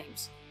the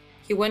flames.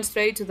 He went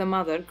straight to the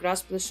mother,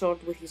 grasped the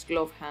sword with his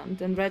gloved hand,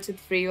 and wrenched it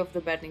free of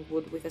the burning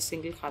wood with a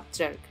single hard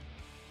jerk.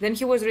 Then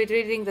he was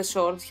retreating, the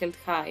sword held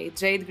high,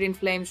 jade green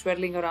flames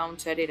swirling around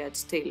cherry red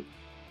steel.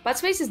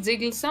 Patchface's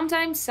jiggles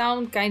sometimes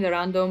sound kinda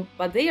random,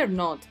 but they are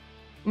not.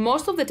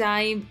 Most of the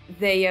time,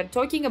 they are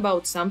talking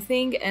about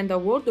something and a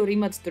word or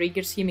image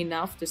triggers him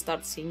enough to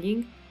start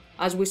singing,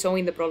 as we saw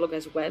in the prologue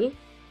as well.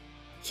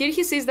 Here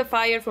he sees the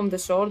fire from the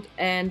sword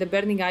and the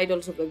burning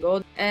idols of the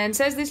god, and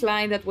says this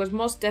line that was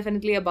most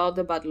definitely about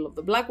the Battle of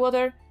the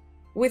Blackwater,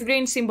 with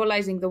green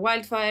symbolizing the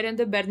wildfire and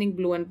the burning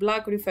blue and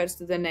black refers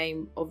to the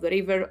name of the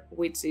river,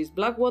 which is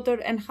Blackwater,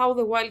 and how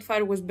the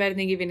wildfire was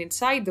burning even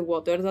inside the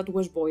water that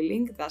was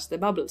boiling, thus the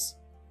bubbles.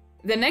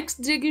 The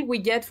next jiggle we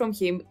get from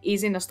him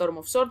is in A Storm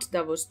of Swords,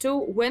 Davos 2,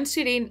 when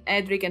Shireen,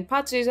 Edric and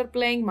Patches are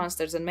playing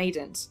Monsters and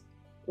Maidens.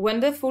 When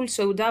the fool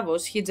saw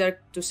Davos, he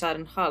jerked to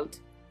sudden halt.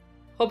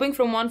 Hopping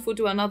from one foot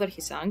to another he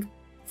sang,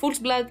 Fool's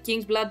blood,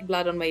 king's blood,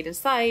 blood on maiden's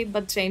thigh,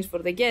 but change for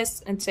the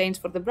guests and change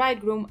for the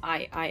bridegroom,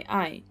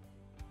 I.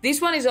 This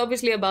one is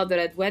obviously about the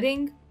Red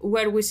Wedding,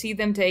 where we see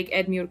them take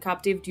Edmure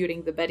captive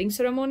during the wedding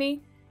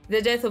ceremony,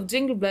 the death of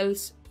Jingle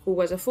Bells, who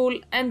was a fool,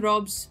 and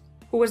Robs,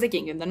 who was the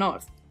king in the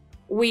north.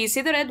 We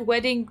see the Red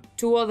Wedding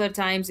 2 other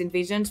times in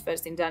visions,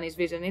 first in Dany's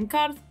vision in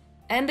Karth,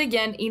 and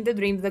again in the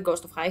dream the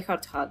ghost of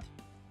Highheart had.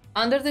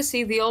 Under the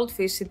sea, the old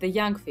fish hit the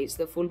young fish,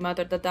 the fool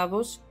muttered at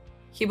Davos.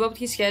 He bobbed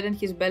his head and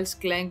his bells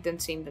clanked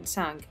and seemed and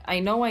sang, I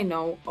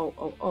know,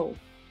 oh.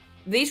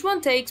 This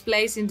one takes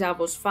place in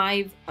Davos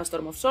 5, A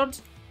Storm of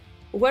Swords,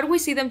 where we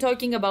see them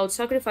talking about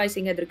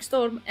sacrificing Edric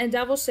Storm and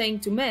Davos saying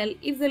to Mel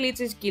if the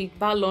leeches killed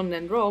Balon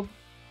and Rob,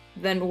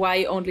 then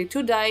why only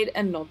 2 died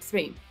and not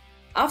 3.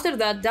 After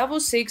that,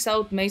 Davos seeks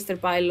out Maester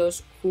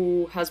Pylos,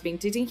 who has been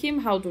teaching him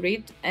how to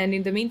read, and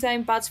in the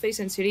meantime Patchface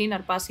and Shireen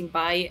are passing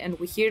by and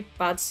we hear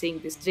Patch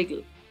sing this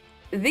jiggle.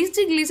 This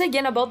jiggle is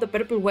again about the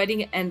Purple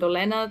Wedding and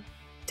Olenna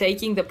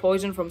taking the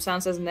poison from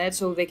Sansa's net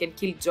so they can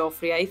kill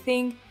Joffrey, I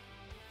think.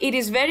 It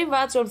is very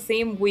much on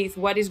theme with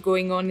what is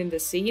going on in the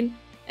scene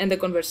and the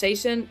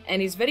conversation,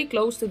 and is very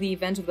close to the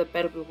events of the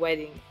Purple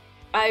Wedding.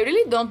 I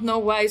really don't know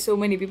why so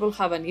many people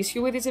have an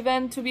issue with this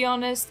event, to be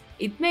honest.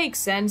 It makes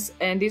sense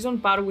and is on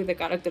par with the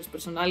characters'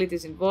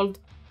 personalities involved,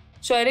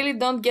 so I really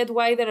don't get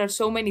why there are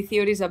so many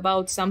theories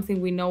about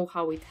something we know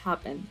how it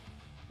happened.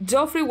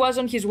 Joffrey was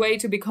on his way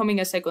to becoming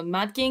a second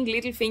Mad King.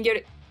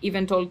 Littlefinger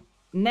even told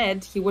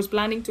Ned he was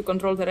planning to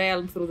control the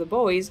realm through the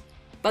boys,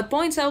 but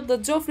points out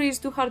that Joffrey is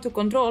too hard to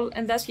control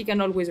and thus he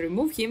can always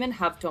remove him and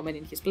have Tommen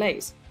in his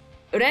place.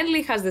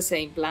 Renly has the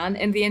same plan,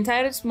 and the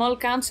entire small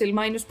council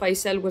minus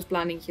Pycelle was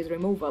planning his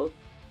removal.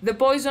 The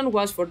poison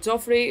was for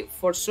Joffrey,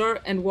 for sure,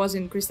 and was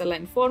in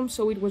crystalline form,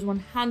 so it was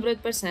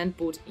 100%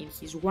 put in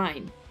his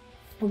wine.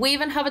 We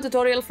even have a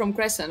tutorial from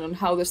Crescent on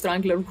how the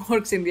Strangler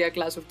works in the A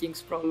Clash of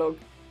Kings prologue.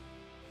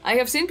 I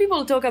have seen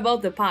people talk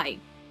about the pie,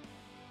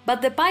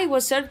 but the pie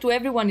was served to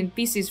everyone in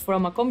pieces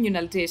from a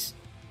communal dish,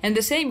 and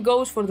the same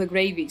goes for the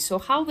gravy, so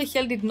how the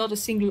hell did not a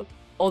single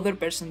other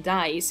person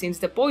die, since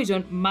the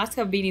poison must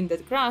have been in the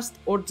crust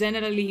or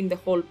generally in the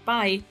whole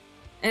pie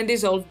and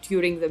dissolved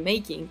during the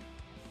making.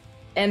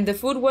 And the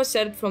food was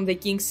served from the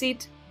king's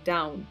seat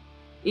down.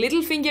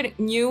 Littlefinger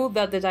knew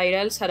that the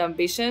Tyrells had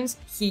ambitions.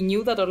 He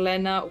knew that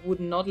Olenna would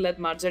not let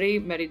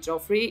Margaery marry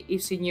Joffrey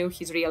if she knew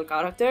his real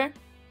character,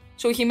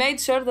 so he made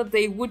sure that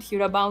they would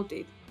hear about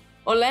it.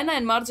 Olenna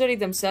and Margaery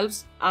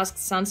themselves asked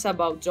Sansa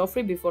about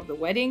Joffrey before the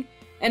wedding,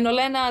 and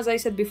Olenna, as I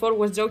said before,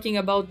 was joking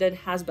about dead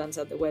husbands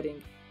at the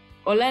wedding.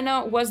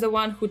 Olenna was the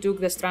one who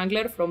took the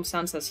Strangler from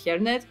Sansa's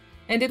hairnet,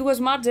 and it was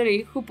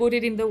Margaery who put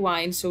it in the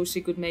wine so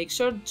she could make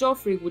sure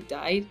Joffrey would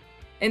die,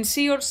 and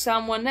she or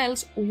someone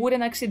else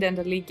wouldn't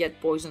accidentally get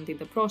poisoned in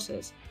the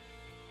process.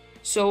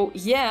 So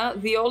yeah,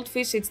 the old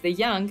fish eats the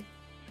young,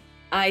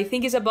 I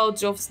think is about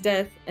Joff's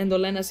death and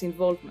Olenna's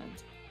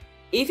involvement.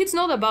 If it's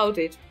not about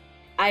it,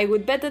 I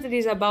would bet that it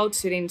is about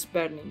Shireen's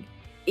burning.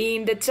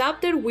 In the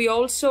chapter we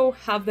also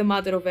have the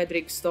matter of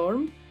Edric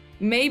Storm.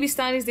 Maybe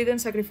Stannis didn't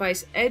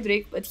sacrifice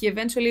Edric, but he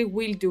eventually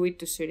will do it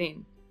to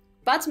Shireen.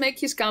 Patch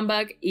makes his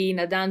comeback in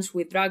A Dance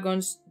with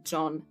Dragons,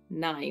 Jon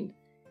 9.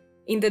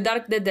 In the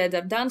dark the dead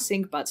are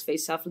dancing,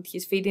 Patchface shuffled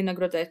his feet in a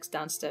grotesque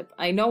dance step.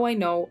 I know,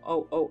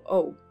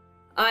 oh.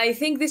 I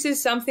think this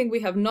is something we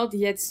have not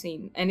yet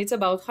seen, and it's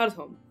about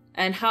Hardhome,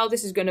 and how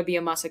this is gonna be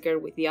a massacre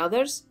with the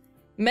others.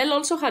 Mel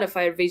also had a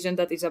fire vision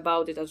that is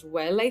about it as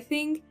well, I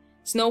think.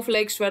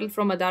 Snowflakes swirled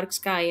from a dark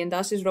sky and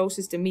ashes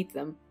roses to meet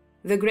them.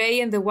 The grey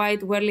and the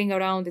white whirling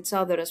around each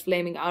other as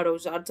flaming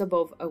arrows arch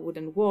above a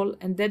wooden wall,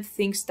 and dead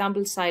things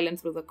stumble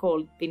silent through the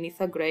cold beneath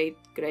a great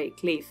grey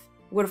cliff,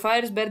 where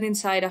fires burned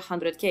inside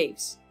 100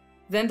 caves.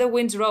 Then the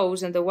winds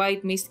rose and the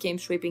white mist came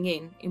sweeping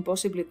in,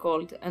 impossibly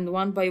cold, and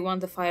one by one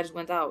the fires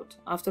went out.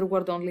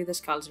 Afterward only the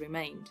skulls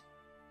remained.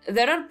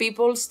 There are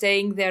people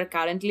staying there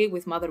currently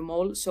with Mother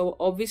Mole, so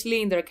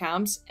obviously in their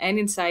camps and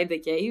inside the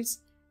caves.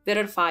 there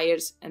are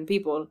fires and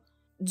people.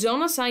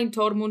 Jon assigned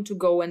Tormund to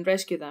go and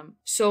rescue them,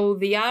 so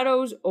the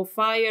arrows of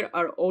fire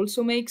are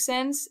also make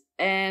sense,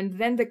 and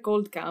then the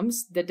cold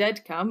comes, the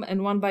dead come,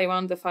 and one by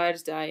one the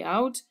fires die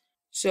out.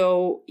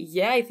 So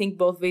yeah, I think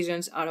both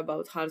visions are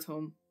about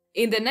Hardhome.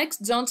 In the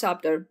next Jon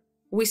chapter,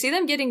 we see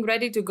them getting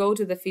ready to go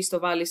to the feast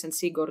of Alice and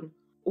Sigurd,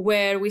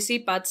 where we see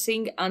Pat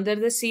sing "Under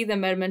the sea the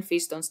mermen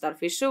feast on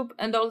starfish soup,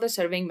 and all the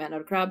serving men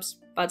are crabs."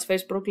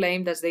 Patchface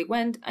proclaimed as they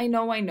went, I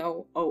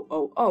know, oh,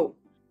 oh, oh."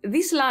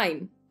 This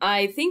line,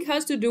 I think,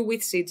 has to do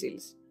with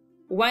sigils.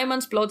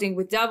 Wyman's plotting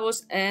with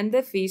Davos and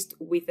the feast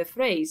with the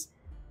phrase.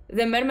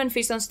 The mermen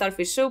feast on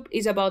starfish soup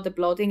is about the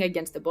plotting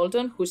against the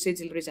Bolton, whose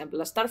sigil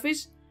resemble a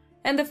starfish,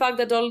 and the fact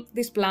that all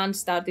this plan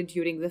started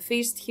during the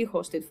feast he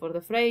hosted for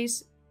the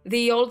phrase.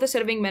 The all the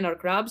serving men are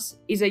crabs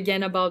is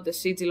again about the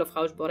sigil of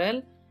House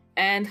Borel,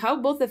 and how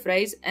both the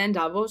phrase and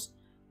Davos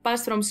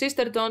passed from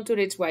Sisterton to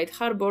reach White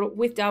Harbor,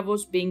 with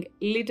Davos being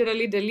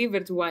literally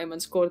delivered to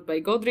Wyman's court by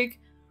Godric,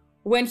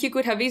 when he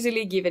could have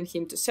easily given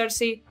him to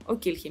Cersei or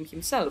kill him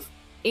himself.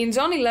 In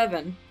Jon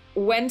 11,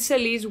 when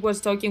Selyse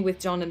was talking with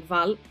Jon and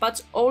Val,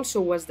 Patch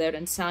also was there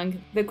and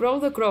sang the crow,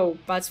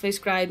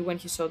 Patchface cried when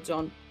he saw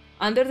Jon.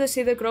 Under the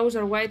sea the crows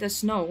are white as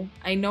snow,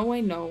 I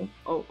know,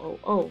 oh, oh,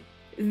 oh.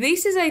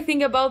 This is, I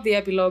think, about the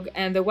epilogue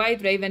and the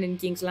White Raven in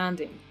King's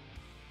Landing.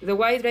 The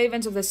White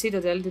Ravens of the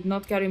Citadel did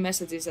not carry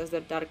messages as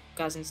their dark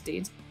cousins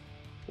did.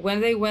 When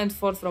they went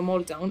forth from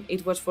Old Town,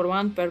 it was for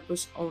one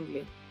purpose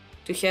only,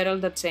 to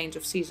herald a change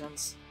of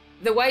seasons.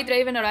 The White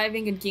Raven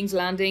arriving in King's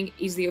Landing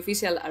is the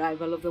official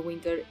arrival of the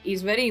winter,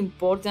 is very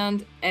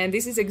important, and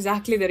this is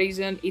exactly the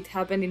reason it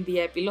happened in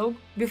the epilogue,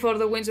 before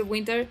the Winds of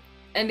Winter,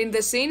 and in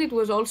the scene it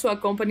was also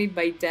accompanied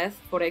by death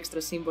for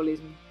extra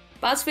symbolism.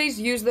 Patchface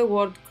used the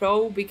word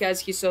crow because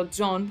he saw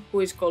Jon,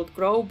 who is called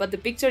Crow, but the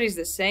picture is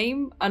the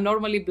same, a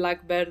normally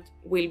black bird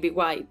will be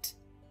white.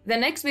 The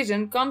next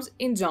vision comes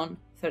in Jon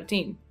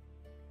 13.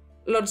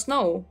 Lord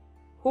Snow,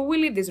 who will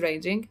lead this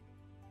raging?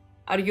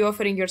 Are you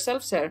offering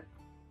yourself, sir?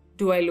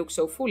 Do I look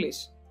so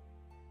foolish?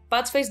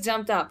 Patchface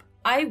jumped up.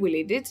 I will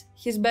lead it,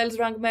 his bells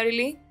rang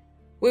merrily.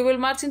 We will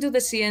march into the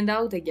sea and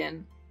out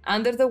again.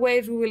 Under the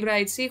waves we will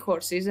ride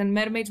seahorses, and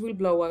mermaids will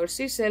blow our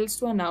sea sails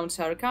to announce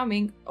our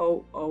coming.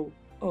 Oh, oh,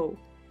 oh.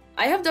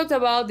 I have talked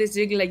about this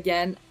jiggle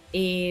again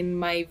in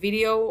my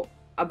video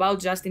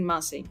about Justin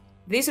Massey.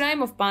 This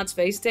rhyme of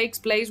Patchface takes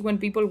place when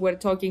people were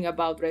talking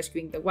about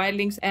rescuing the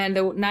wildlings and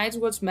the Night's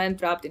Watchmen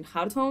trapped in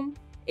Hardhome.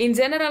 In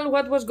general,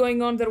 what was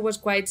going on there was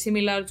quite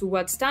similar to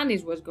what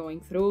Stannis was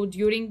going through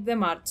during the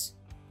march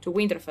to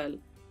Winterfell.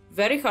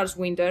 Very harsh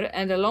winter,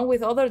 and along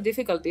with other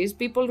difficulties,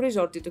 people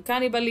resorted to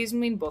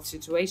cannibalism in both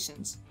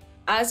situations.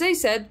 As I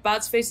said,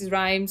 Patchface's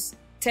rhymes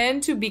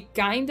tend to be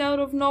kind out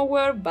of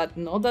nowhere, but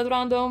not at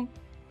random.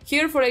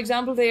 Here, for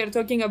example, they are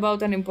talking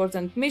about an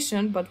important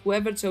mission, but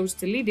whoever chose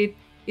to lead it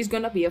is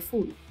gonna be a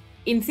fool.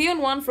 In Theon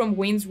 1 from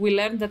Winds, we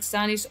learned that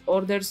Stannis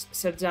orders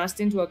Ser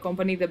Justin to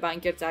accompany the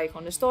banker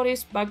Tychon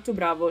Astoris back to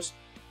Braavos,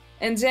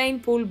 and Jane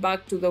pull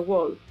back to the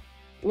wall.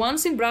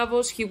 Once in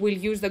Braavos, he will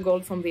use the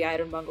gold from the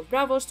Iron Bank of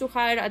Braavos to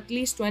hire at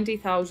least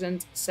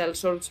 20,000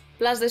 sellswords,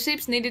 plus the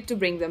ships needed to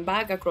bring them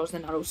back across the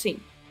narrow sea.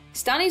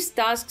 Stannis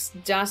tasks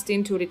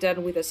Justin to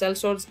return with the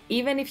sellswords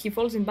even if he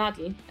falls in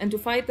battle, and to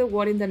fight the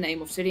war in the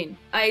name of Shireen.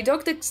 I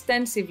talked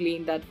extensively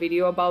in that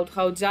video about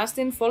how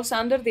Justin falls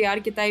under the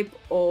archetype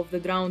of the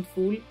drowned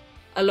fool,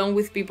 along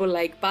with people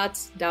like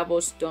Patch,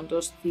 Davos,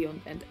 Dontos,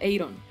 Theon, and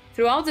Aeron.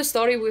 Throughout the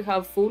story we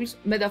have fools,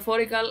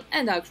 metaphorical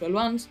and actual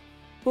ones,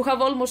 who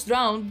have almost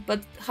drowned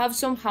but have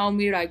somehow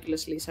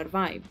miraculously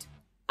survived.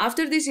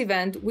 After this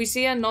event, we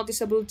see a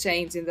noticeable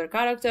change in their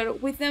character,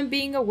 with them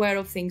being aware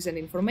of things and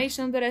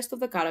information the rest of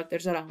the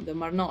characters around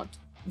them are not.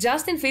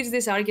 Justin fits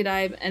this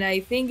archetype, and I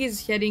think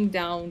is heading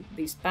down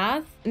this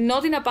path,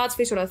 not in a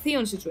Patchface or a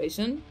Theon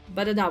situation,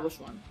 but a Davos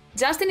one.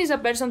 Justin is a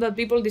person that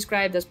people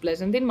described as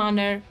pleasant in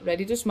manner,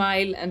 ready to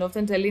smile, and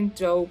often telling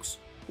jokes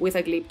with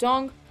a glib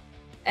tongue,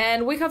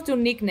 and we have two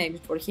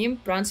nicknames for him,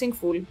 Prancing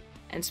Fool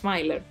and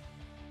Smiler.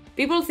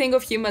 People think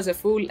of him as a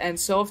fool and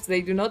soft,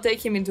 they do not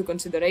take him into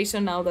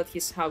consideration now that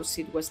his house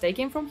seat was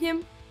taken from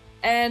him,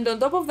 and on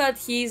top of that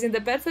he is in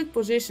the perfect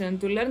position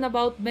to learn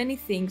about many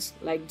things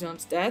like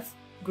Jon's death,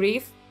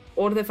 grief,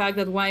 or the fact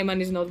that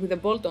Wyman is not with the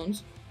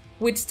Boltons,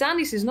 which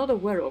Stannis is not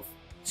aware of.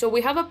 So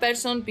we have a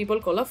person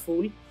people call a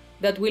fool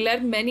that will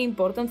learn many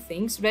important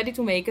things, ready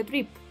to make a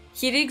trip.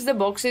 He ticks the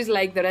boxes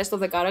like the rest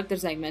of the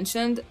characters I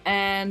mentioned,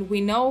 and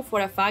we know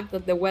for a fact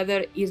that the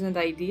weather isn't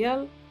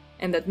ideal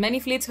and that many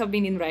fleets have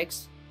been in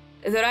wrecks.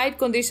 The right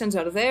conditions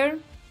are there.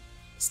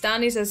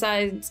 Stannis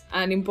assigns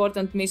an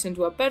important mission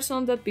to a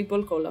person that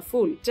people call a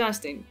fool,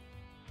 Justin.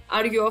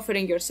 Are you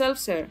offering yourself,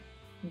 sir?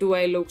 Do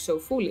I look so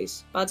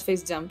foolish?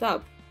 Patchface jumped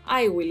up.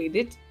 I will lead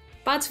it.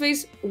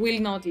 Patchface will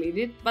not lead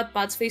it, but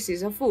Patchface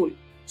is a fool.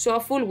 So a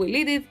fool will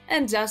lead it,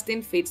 and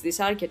Justin fits this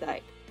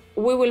archetype.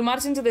 We will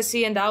march into the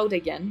sea and out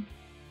again.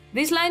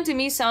 This line to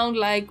me sounds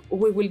like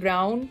we will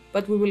drown,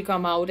 but we will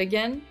come out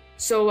again.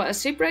 So a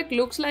shipwreck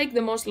looks like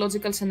the most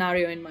logical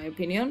scenario in my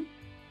opinion.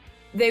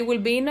 They will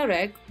be in a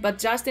wreck, but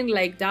Justin,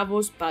 like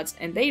Davos, Patch,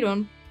 and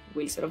Aeron,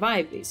 will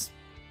survive this.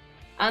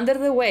 Under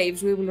the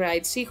waves we will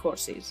ride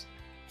seahorses.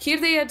 Here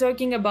they are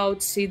talking about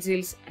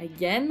sigils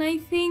again, I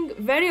think.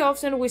 Very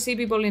often we see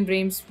people in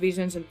dreams,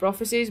 visions and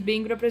prophecies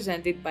being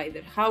represented by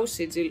their house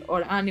sigil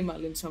or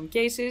animal in some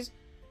cases,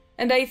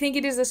 and I think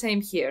it is the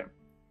same here.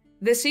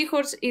 The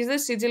seahorse is the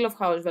sigil of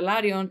House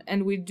Velaryon,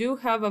 and we do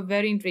have a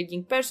very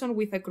intriguing person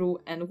with a crew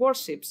and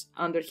warships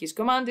under his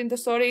command in the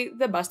story,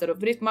 the Bastard of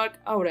Driftmark,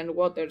 Auren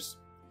Waters.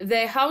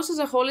 The house as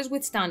a whole is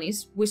with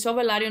Stannis. We saw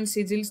Velaryon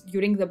sigils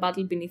during the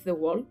battle beneath the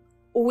wall.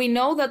 We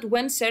know that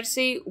when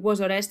Cersei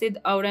was arrested,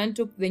 Auren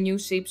took the new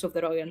ships of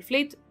the royal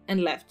fleet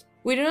and left.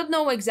 We do not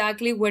know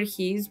exactly where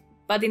he is,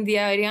 but in the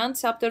Arianne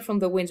chapter from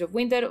the Winds of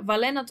Winter,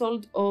 Valena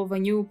told of a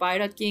new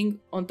pirate king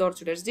on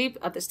Torturer's Deep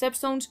at the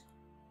Stepstones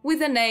with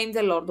the name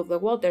the Lord of the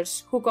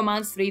Waters, who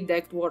commands 3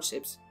 decked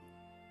warships.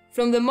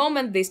 From the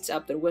moment this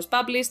chapter was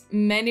published,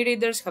 many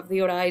readers have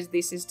theorized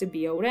this is to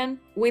be Auren,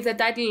 with the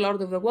title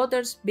Lord of the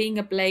Waters being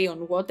a play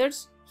on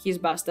Waters, his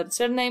bastard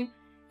surname,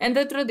 and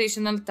the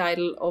traditional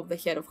title of the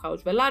head of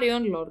House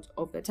Velaryon, Lord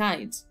of the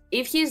Tides.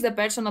 If he is the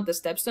person at the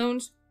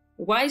Stepstones,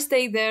 why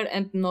stay there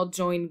and not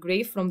join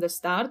Grief from the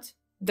start?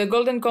 The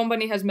Golden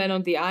Company has men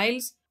on the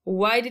Isles.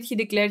 Why did he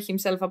declare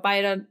himself a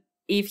pirate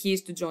if he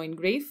is to join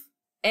Grief?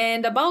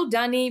 And about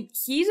Dany,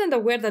 he isn't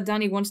aware that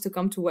Dany wants to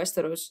come to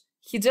Westeros.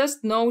 He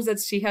just knows that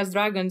she has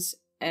dragons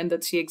and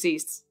that she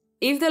exists.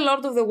 If the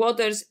Lord of the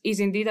Waters is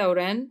indeed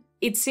Auren,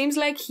 it seems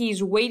like he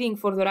is waiting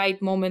for the right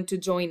moment to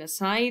join a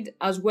side,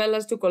 as well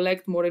as to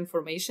collect more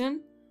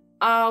information.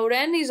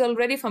 Auren is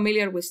already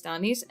familiar with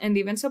Stannis and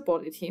even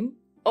supported him.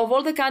 Of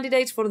all the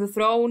candidates for the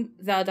throne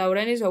that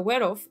Auren is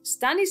aware of,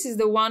 Stannis is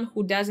the one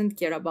who doesn't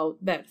care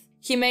about birth.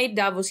 He made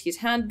Davos his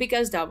hand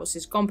because Davos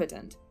is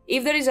competent.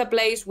 If there is a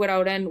place where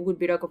Auren would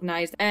be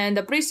recognized and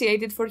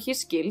appreciated for his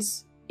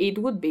skills, it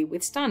would be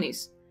with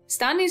Stannis.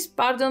 Stannis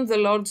pardoned the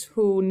lords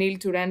who kneeled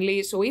to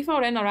Renly, so if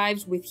Auren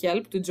arrives with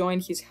help to join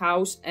his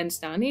house and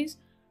Stannis,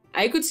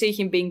 I could see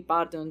him being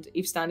pardoned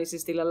if Stannis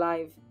is still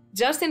alive.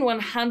 Justin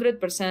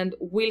 100%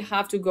 will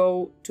have to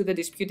go to the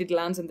disputed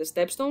lands and the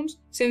Stepstones,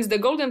 since the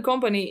Golden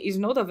Company is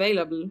not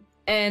available,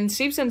 and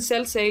ships and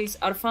cell sails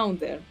are found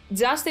there.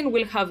 Justin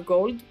will have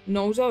gold,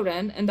 knows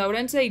Auren, and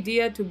Auren's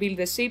idea to build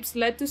the ships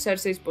led to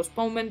Cersei's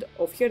postponement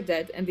of her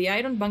death and the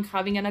Iron Bank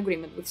having an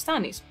agreement with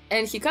Stannis.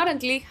 And he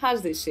currently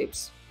has these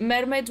ships.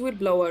 Mermaids will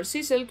blow our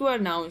sizzle to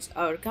announce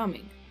our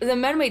coming. The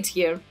mermaids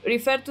here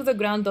refer to the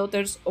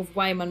granddaughters of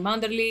Wyman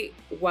Manderly,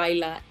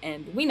 Wyla,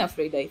 and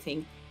Winifred, I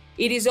think.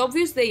 It is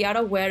obvious they are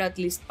aware at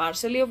least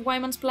partially of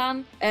Wyman's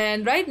plan,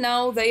 and right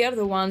now they are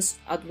the ones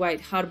at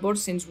White Harbor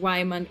since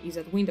Wyman is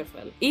at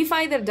Winterfell. If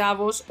either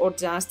Davos or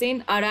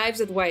Justin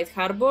arrives at White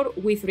Harbor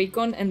with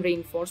recon and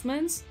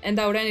reinforcements, and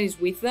Auren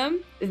is with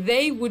them,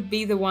 they would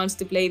be the ones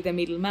to play the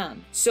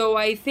middleman. So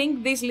I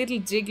think this little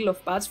jiggle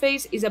of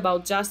Patchface is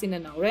about Justin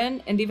and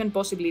Auren, and even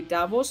possibly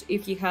Davos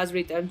if he has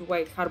returned to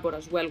White Harbor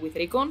as well with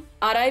recon,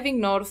 arriving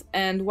north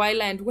and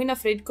Wyla and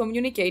Winifred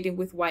communicating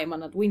with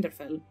Wyman at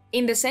Winterfell.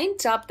 In the same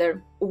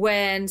chapter,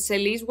 when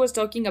Selyse was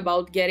talking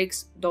about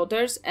Gerrick's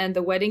daughters and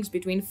the weddings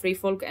between free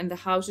folk and the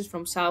houses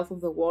from south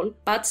of the wall,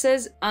 Pat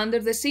says, "Under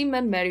the sea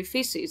men marry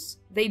fishes.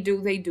 They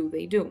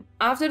do.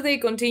 After they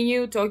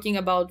continue talking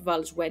about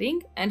Val's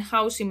wedding and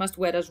how she must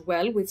wed as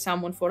well with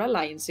someone for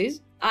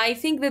alliances, I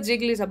think the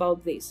jiggle is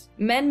about this.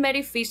 Men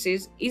marry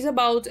fishes is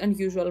about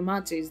unusual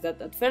matches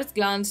that at first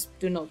glance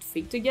do not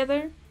fit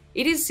together.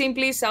 It is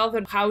simply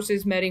southern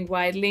houses marrying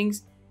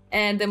wildlings,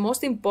 and the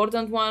most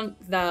important one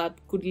that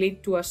could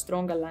lead to a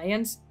strong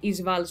alliance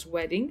is Val's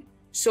wedding,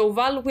 so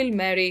Val will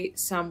marry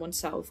someone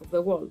south of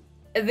the wall."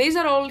 These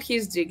are all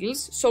his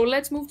jiggles, so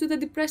let's move to the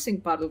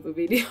depressing part of the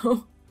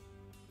video.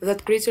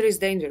 That creature is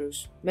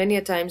dangerous. Many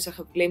a times I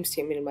have glimpsed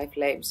him in my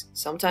flames.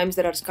 Sometimes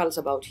there are skulls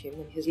about him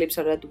and his lips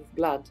are red with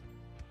blood.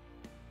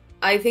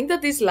 I think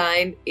that this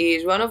line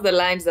is one of the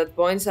lines that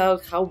points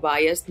out how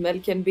biased Mel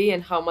can be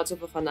and how much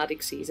of a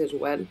fanatic she is as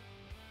well.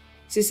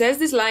 She says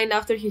this line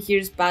after he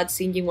hears Pat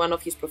singing one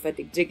of his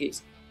prophetic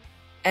jiggles,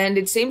 and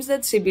it seems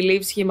that she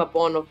believes him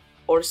upon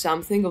or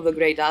something of the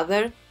Great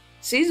Other.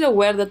 She's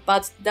aware that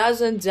Pat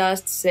doesn't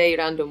just say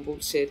random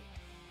bullshit,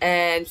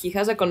 and he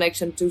has a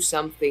connection to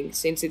something.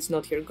 Since it's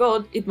not her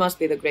god, it must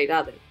be the Great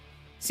Other.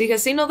 She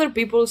has seen other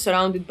people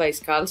surrounded by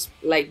skulls,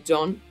 like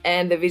Jon,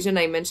 and the vision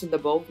I mentioned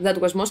above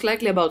that was most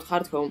likely about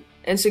Hardhome,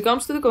 and she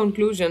comes to the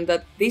conclusion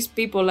that these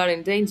people are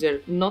in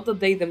danger, not that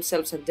they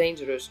themselves are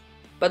dangerous.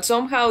 But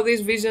somehow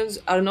these visions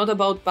are not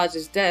about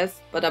Patch's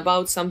death, but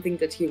about something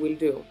that he will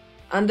do.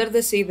 Under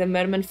the sea the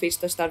mermen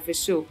feast a starfish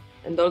soup,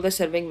 and all the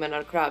serving men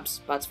are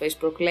crabs, Patchface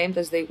proclaimed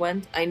as they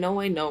went, I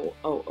know,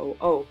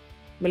 oh.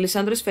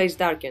 Melisandre's face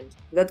darkened.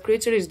 That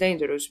creature is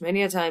dangerous.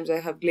 Many a times I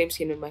have glimpsed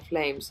him in my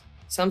flames.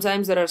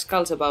 Sometimes there are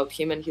skulls about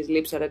him and his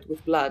lips are red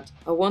with blood.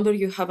 I wonder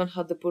you haven't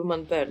had the poor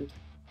man burned.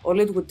 All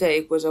it would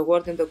take was a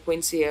word in the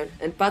Queen's ear,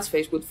 and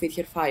Patchface would feed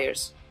her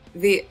fires.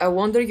 The I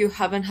wonder you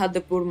haven't had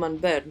the poor man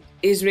burned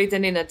is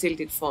written in a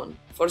tilted font,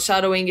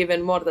 foreshadowing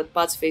even more that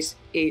Patchface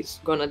is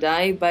gonna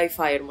die by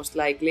fire most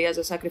likely as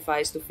a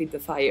sacrifice to feed the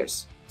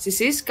fires. She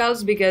sees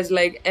skulls because,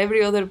 like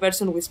every other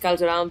person with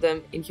skulls around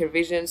them in her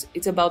visions,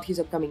 it's about his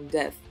upcoming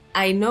death.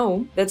 I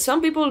know that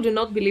some people do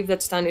not believe that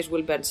Stannis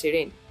will burn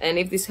Shireen, and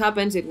if this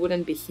happens it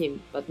wouldn't be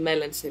him, but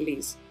Mel and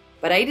Celise.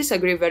 But I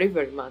disagree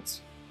very much.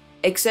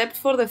 Except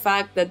for the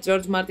fact that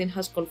George Martin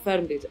has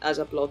confirmed it as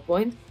a plot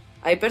point,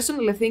 I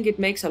personally think it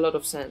makes a lot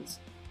of sense.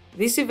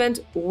 This event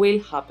will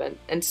happen,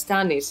 and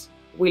Stannis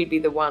will be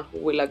the one who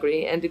will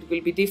agree, and it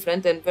will be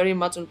different and very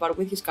much on par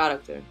with his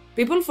character.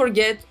 People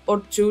forget,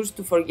 or choose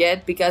to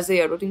forget because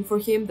they are rooting for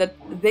him, that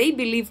they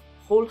believe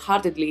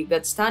wholeheartedly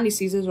that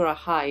Stannis is Azor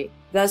Ahai,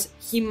 thus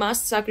he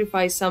must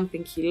sacrifice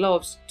something he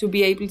loves to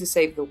be able to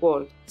save the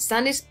world.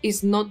 Stannis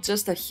is not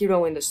just a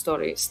hero in the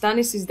story,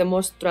 Stannis is the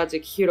most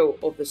tragic hero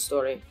of the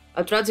story.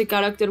 A tragic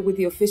character with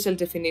the official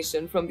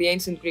definition from the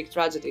ancient Greek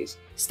tragedies.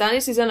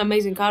 Stannis is an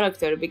amazing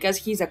character because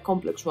he's a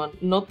complex one,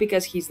 not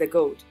because he's the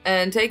GOAT.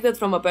 And take that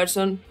from a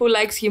person who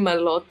likes him a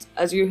lot,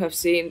 as you have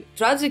seen.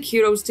 Tragic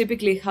heroes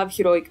typically have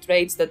heroic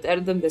traits that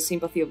earn them the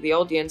sympathy of the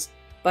audience,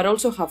 but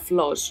also have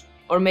flaws,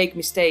 or make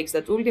mistakes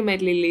that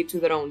ultimately lead to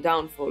their own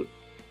downfall.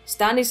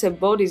 Stannis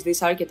embodies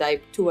this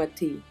archetype to a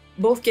T.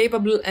 Both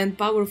capable and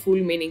powerful,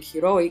 meaning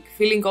heroic,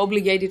 feeling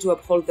obligated to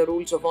uphold the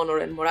rules of honor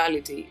and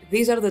morality.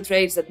 These are the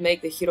traits that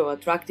make the hero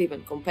attractive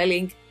and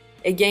compelling,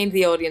 and gain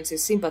the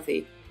audience's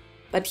sympathy.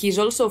 But he's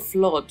also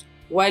flawed.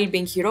 While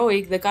being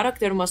heroic, the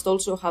character must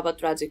also have a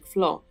tragic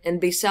flaw,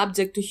 and be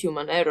subject to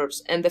human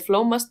errors, and the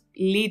flaw must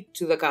lead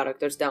to the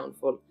character's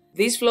downfall.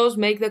 These flaws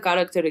make the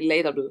character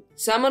relatable,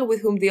 someone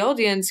with whom the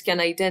audience can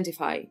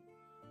identify.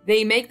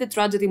 They make the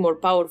tragedy more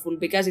powerful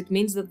because it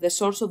means that the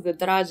source of the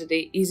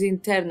tragedy is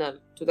internal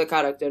to the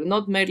character,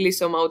 not merely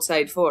some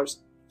outside force.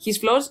 His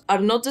flaws are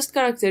not just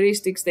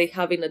characteristics they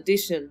have in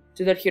addition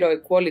to their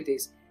heroic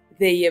qualities,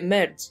 they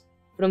emerge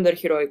from their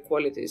heroic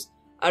qualities.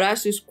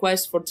 Arasu's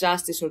quest for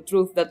justice or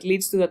truth that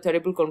leads to the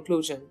terrible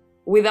conclusion.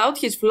 Without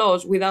his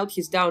flaws, without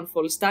his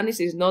downfall,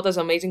 Stannis is not as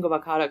amazing of a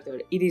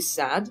character. It is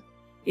sad,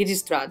 it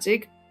is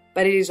tragic,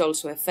 but it is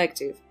also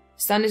effective.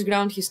 Stannis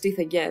ground his teeth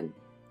again.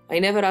 I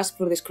never asked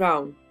for this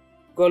crown.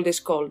 Gold is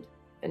cold,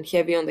 and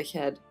heavy on the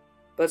head,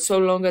 but so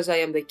long as I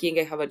am the king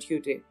I have a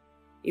duty.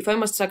 If I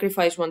must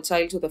sacrifice one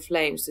child to the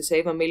flames to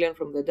save 1,000,000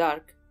 from the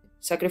dark,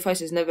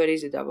 sacrifice is never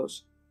easy,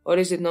 Davos. Or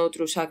is it no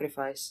true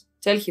sacrifice?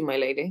 Tell him, my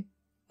lady.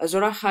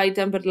 Azor Ahai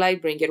tempered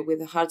Lightbringer with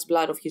the heart's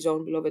blood of his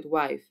own beloved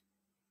wife.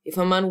 If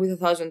a man with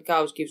 1,000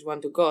 cows gives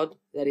one to God,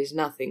 that is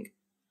nothing.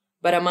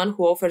 But a man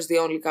who offers the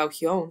only cow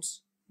he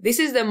owns. This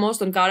is the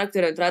most on-character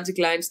and tragic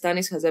line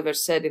Stannis has ever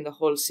said in the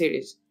whole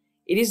series.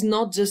 It is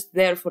not just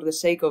there for the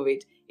sake of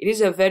it, it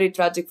is a very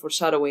tragic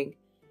foreshadowing.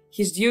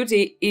 His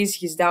duty is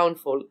his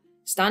downfall.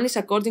 Stannis,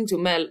 according to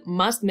Mel,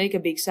 must make a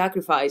big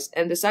sacrifice,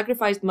 and the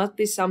sacrifice must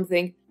be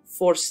something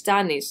for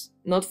Stannis,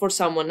 not for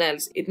someone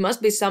else. It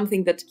must be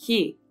something that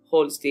he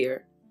holds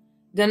dear.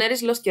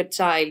 Daenerys lost her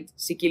child,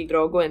 she killed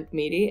Drogo and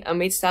Miri,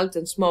 amid salt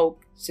and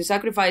smoke. She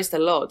sacrificed a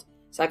lot,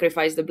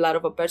 sacrificed the blood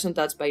of a person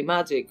touched by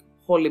magic,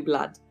 holy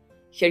blood,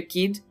 her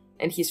kid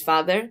and his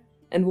father,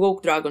 and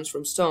woke dragons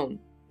from stone.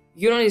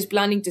 Euron is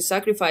planning to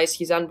sacrifice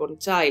his unborn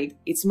child,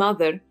 its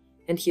mother,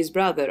 and his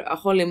brother, a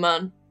holy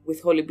man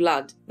with holy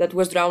blood, that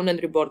was drowned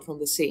and reborn from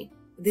the sea.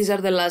 These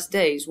are the last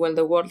days, when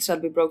the world shall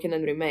be broken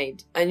and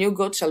remade. A new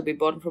god shall be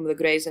born from the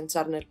greys and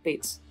charnel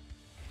pits.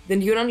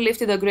 Then Euron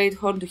lifted a great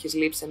horn to his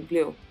lips and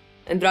blew,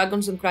 and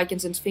dragons and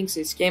krakens and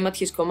sphinxes came at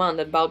his command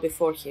and bowed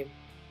before him.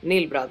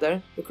 Kneel,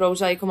 brother, the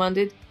crow's eye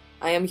commanded.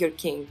 I am your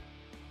king.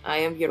 I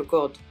am your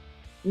god.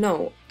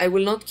 No, I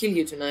will not kill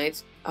you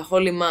tonight, a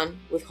holy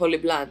man with holy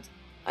blood.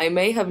 I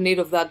may have need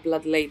of that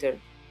blood later.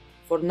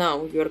 For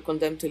now, you are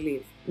condemned to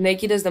live.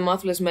 Naked as the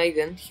mouthless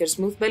maiden, her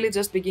smooth belly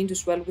just began to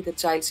swell with the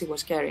child she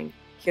was carrying.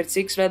 Her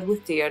cheeks red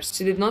with tears,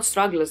 she did not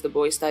struggle as the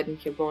boys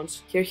tightened her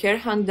bonds. Her hair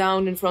hung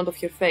down in front of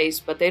her face,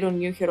 but Aeron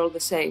knew her all the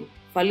same.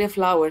 Thalia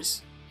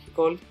flowers, he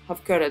called.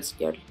 Have courage,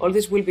 girl. All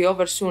this will be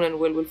over soon and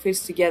we will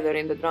feast together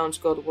in the drowned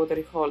god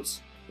watery halls.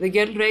 The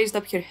girl raised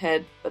up her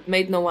head, but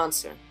made no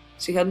answer.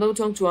 She had no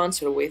tongue to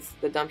answer with,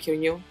 the Dampir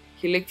knew.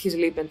 He licked his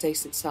lip and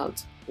tasted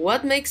salt.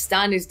 What makes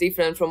Stannis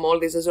different from all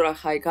these Azor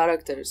Ahai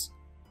characters?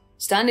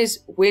 Stannis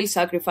will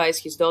sacrifice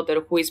his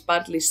daughter, who is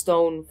partly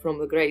stone from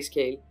the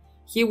grayscale.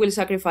 He will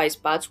sacrifice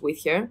Patch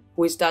with her,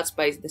 who is touched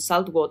by the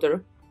salt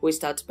water, who is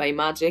touched by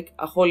magic,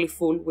 a holy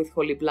fool with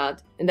holy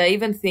blood, and I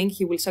even think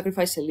he will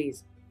sacrifice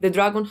Celise. The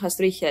dragon has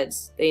 3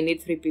 heads, they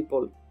need 3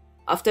 people.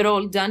 After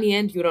all, Dany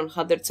and Euron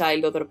had their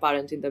child other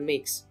parent in the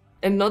mix.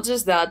 And not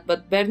just that,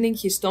 but burning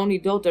his stony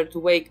daughter to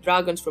wake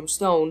dragons from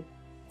stone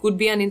could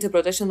be an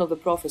interpretation of the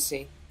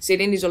prophecy.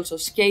 Shireen is also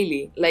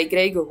scaly, like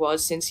Rhaegar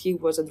was since he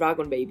was a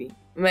dragon baby.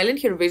 Mel in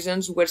her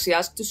visions, where she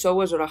asked to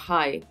show Azor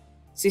Ahai,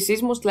 she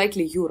sees most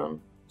likely Euron.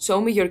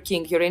 Show me your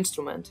king, your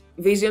instrument.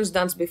 Visions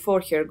dance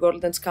before her,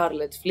 gold and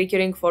scarlet,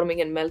 flickering,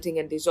 forming and melting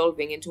and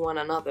dissolving into one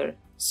another,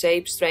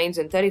 shapes strange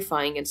and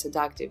terrifying and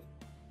seductive.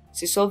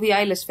 She saw the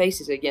eyeless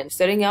faces again,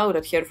 staring out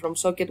at her from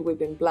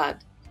socket-whipping blood.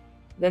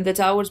 Then the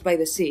towers by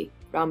the sea,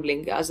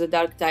 rumbling as the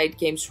dark tide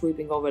came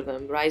sweeping over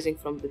them, rising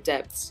from the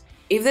depths.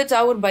 If the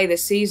tower by the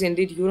sea is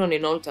indeed Euron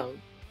in Old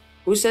Town,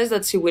 who says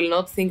that she will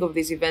not think of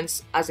these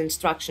events as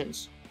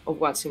instructions of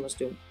what she must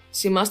do.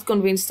 She must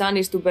convince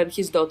Stannis to burn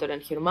his daughter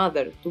and her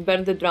mother, to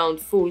burn the drowned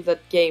fool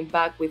that came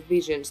back with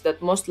visions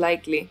that most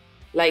likely,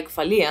 like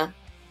Falia,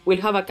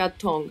 will have a cut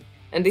tongue,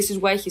 and this is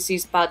why he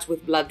sees Patch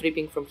with blood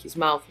dripping from his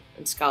mouth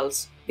and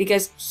skulls.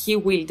 Because he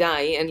will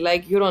die, and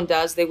like Euron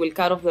does, they will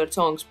cut off their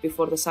tongues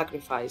before the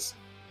sacrifice.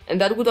 And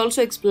that would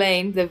also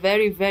explain the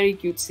very, very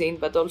cute scene,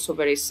 but also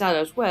very sad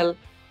as well,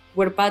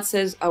 where Patch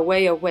says,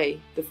 "Away, away,"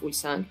 the fool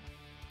sang.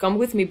 "Come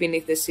with me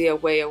beneath the sea,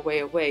 away, away,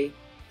 away."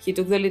 He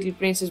took the little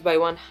princess by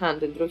one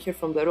hand and drew her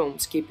from the room,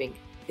 skipping.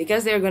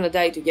 Because they are gonna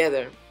die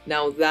together.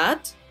 Now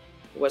that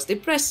was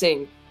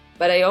depressing.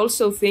 But I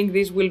also think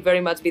this will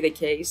very much be the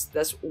case.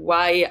 That's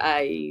why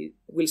I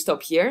will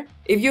stop here.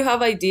 If you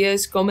have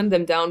ideas, comment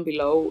them down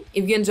below.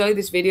 If you enjoyed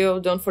this video,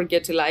 don't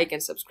forget to like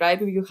and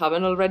subscribe if you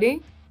haven't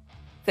already.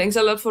 Thanks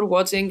a lot for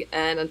watching,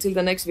 and until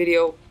the next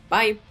video,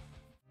 bye!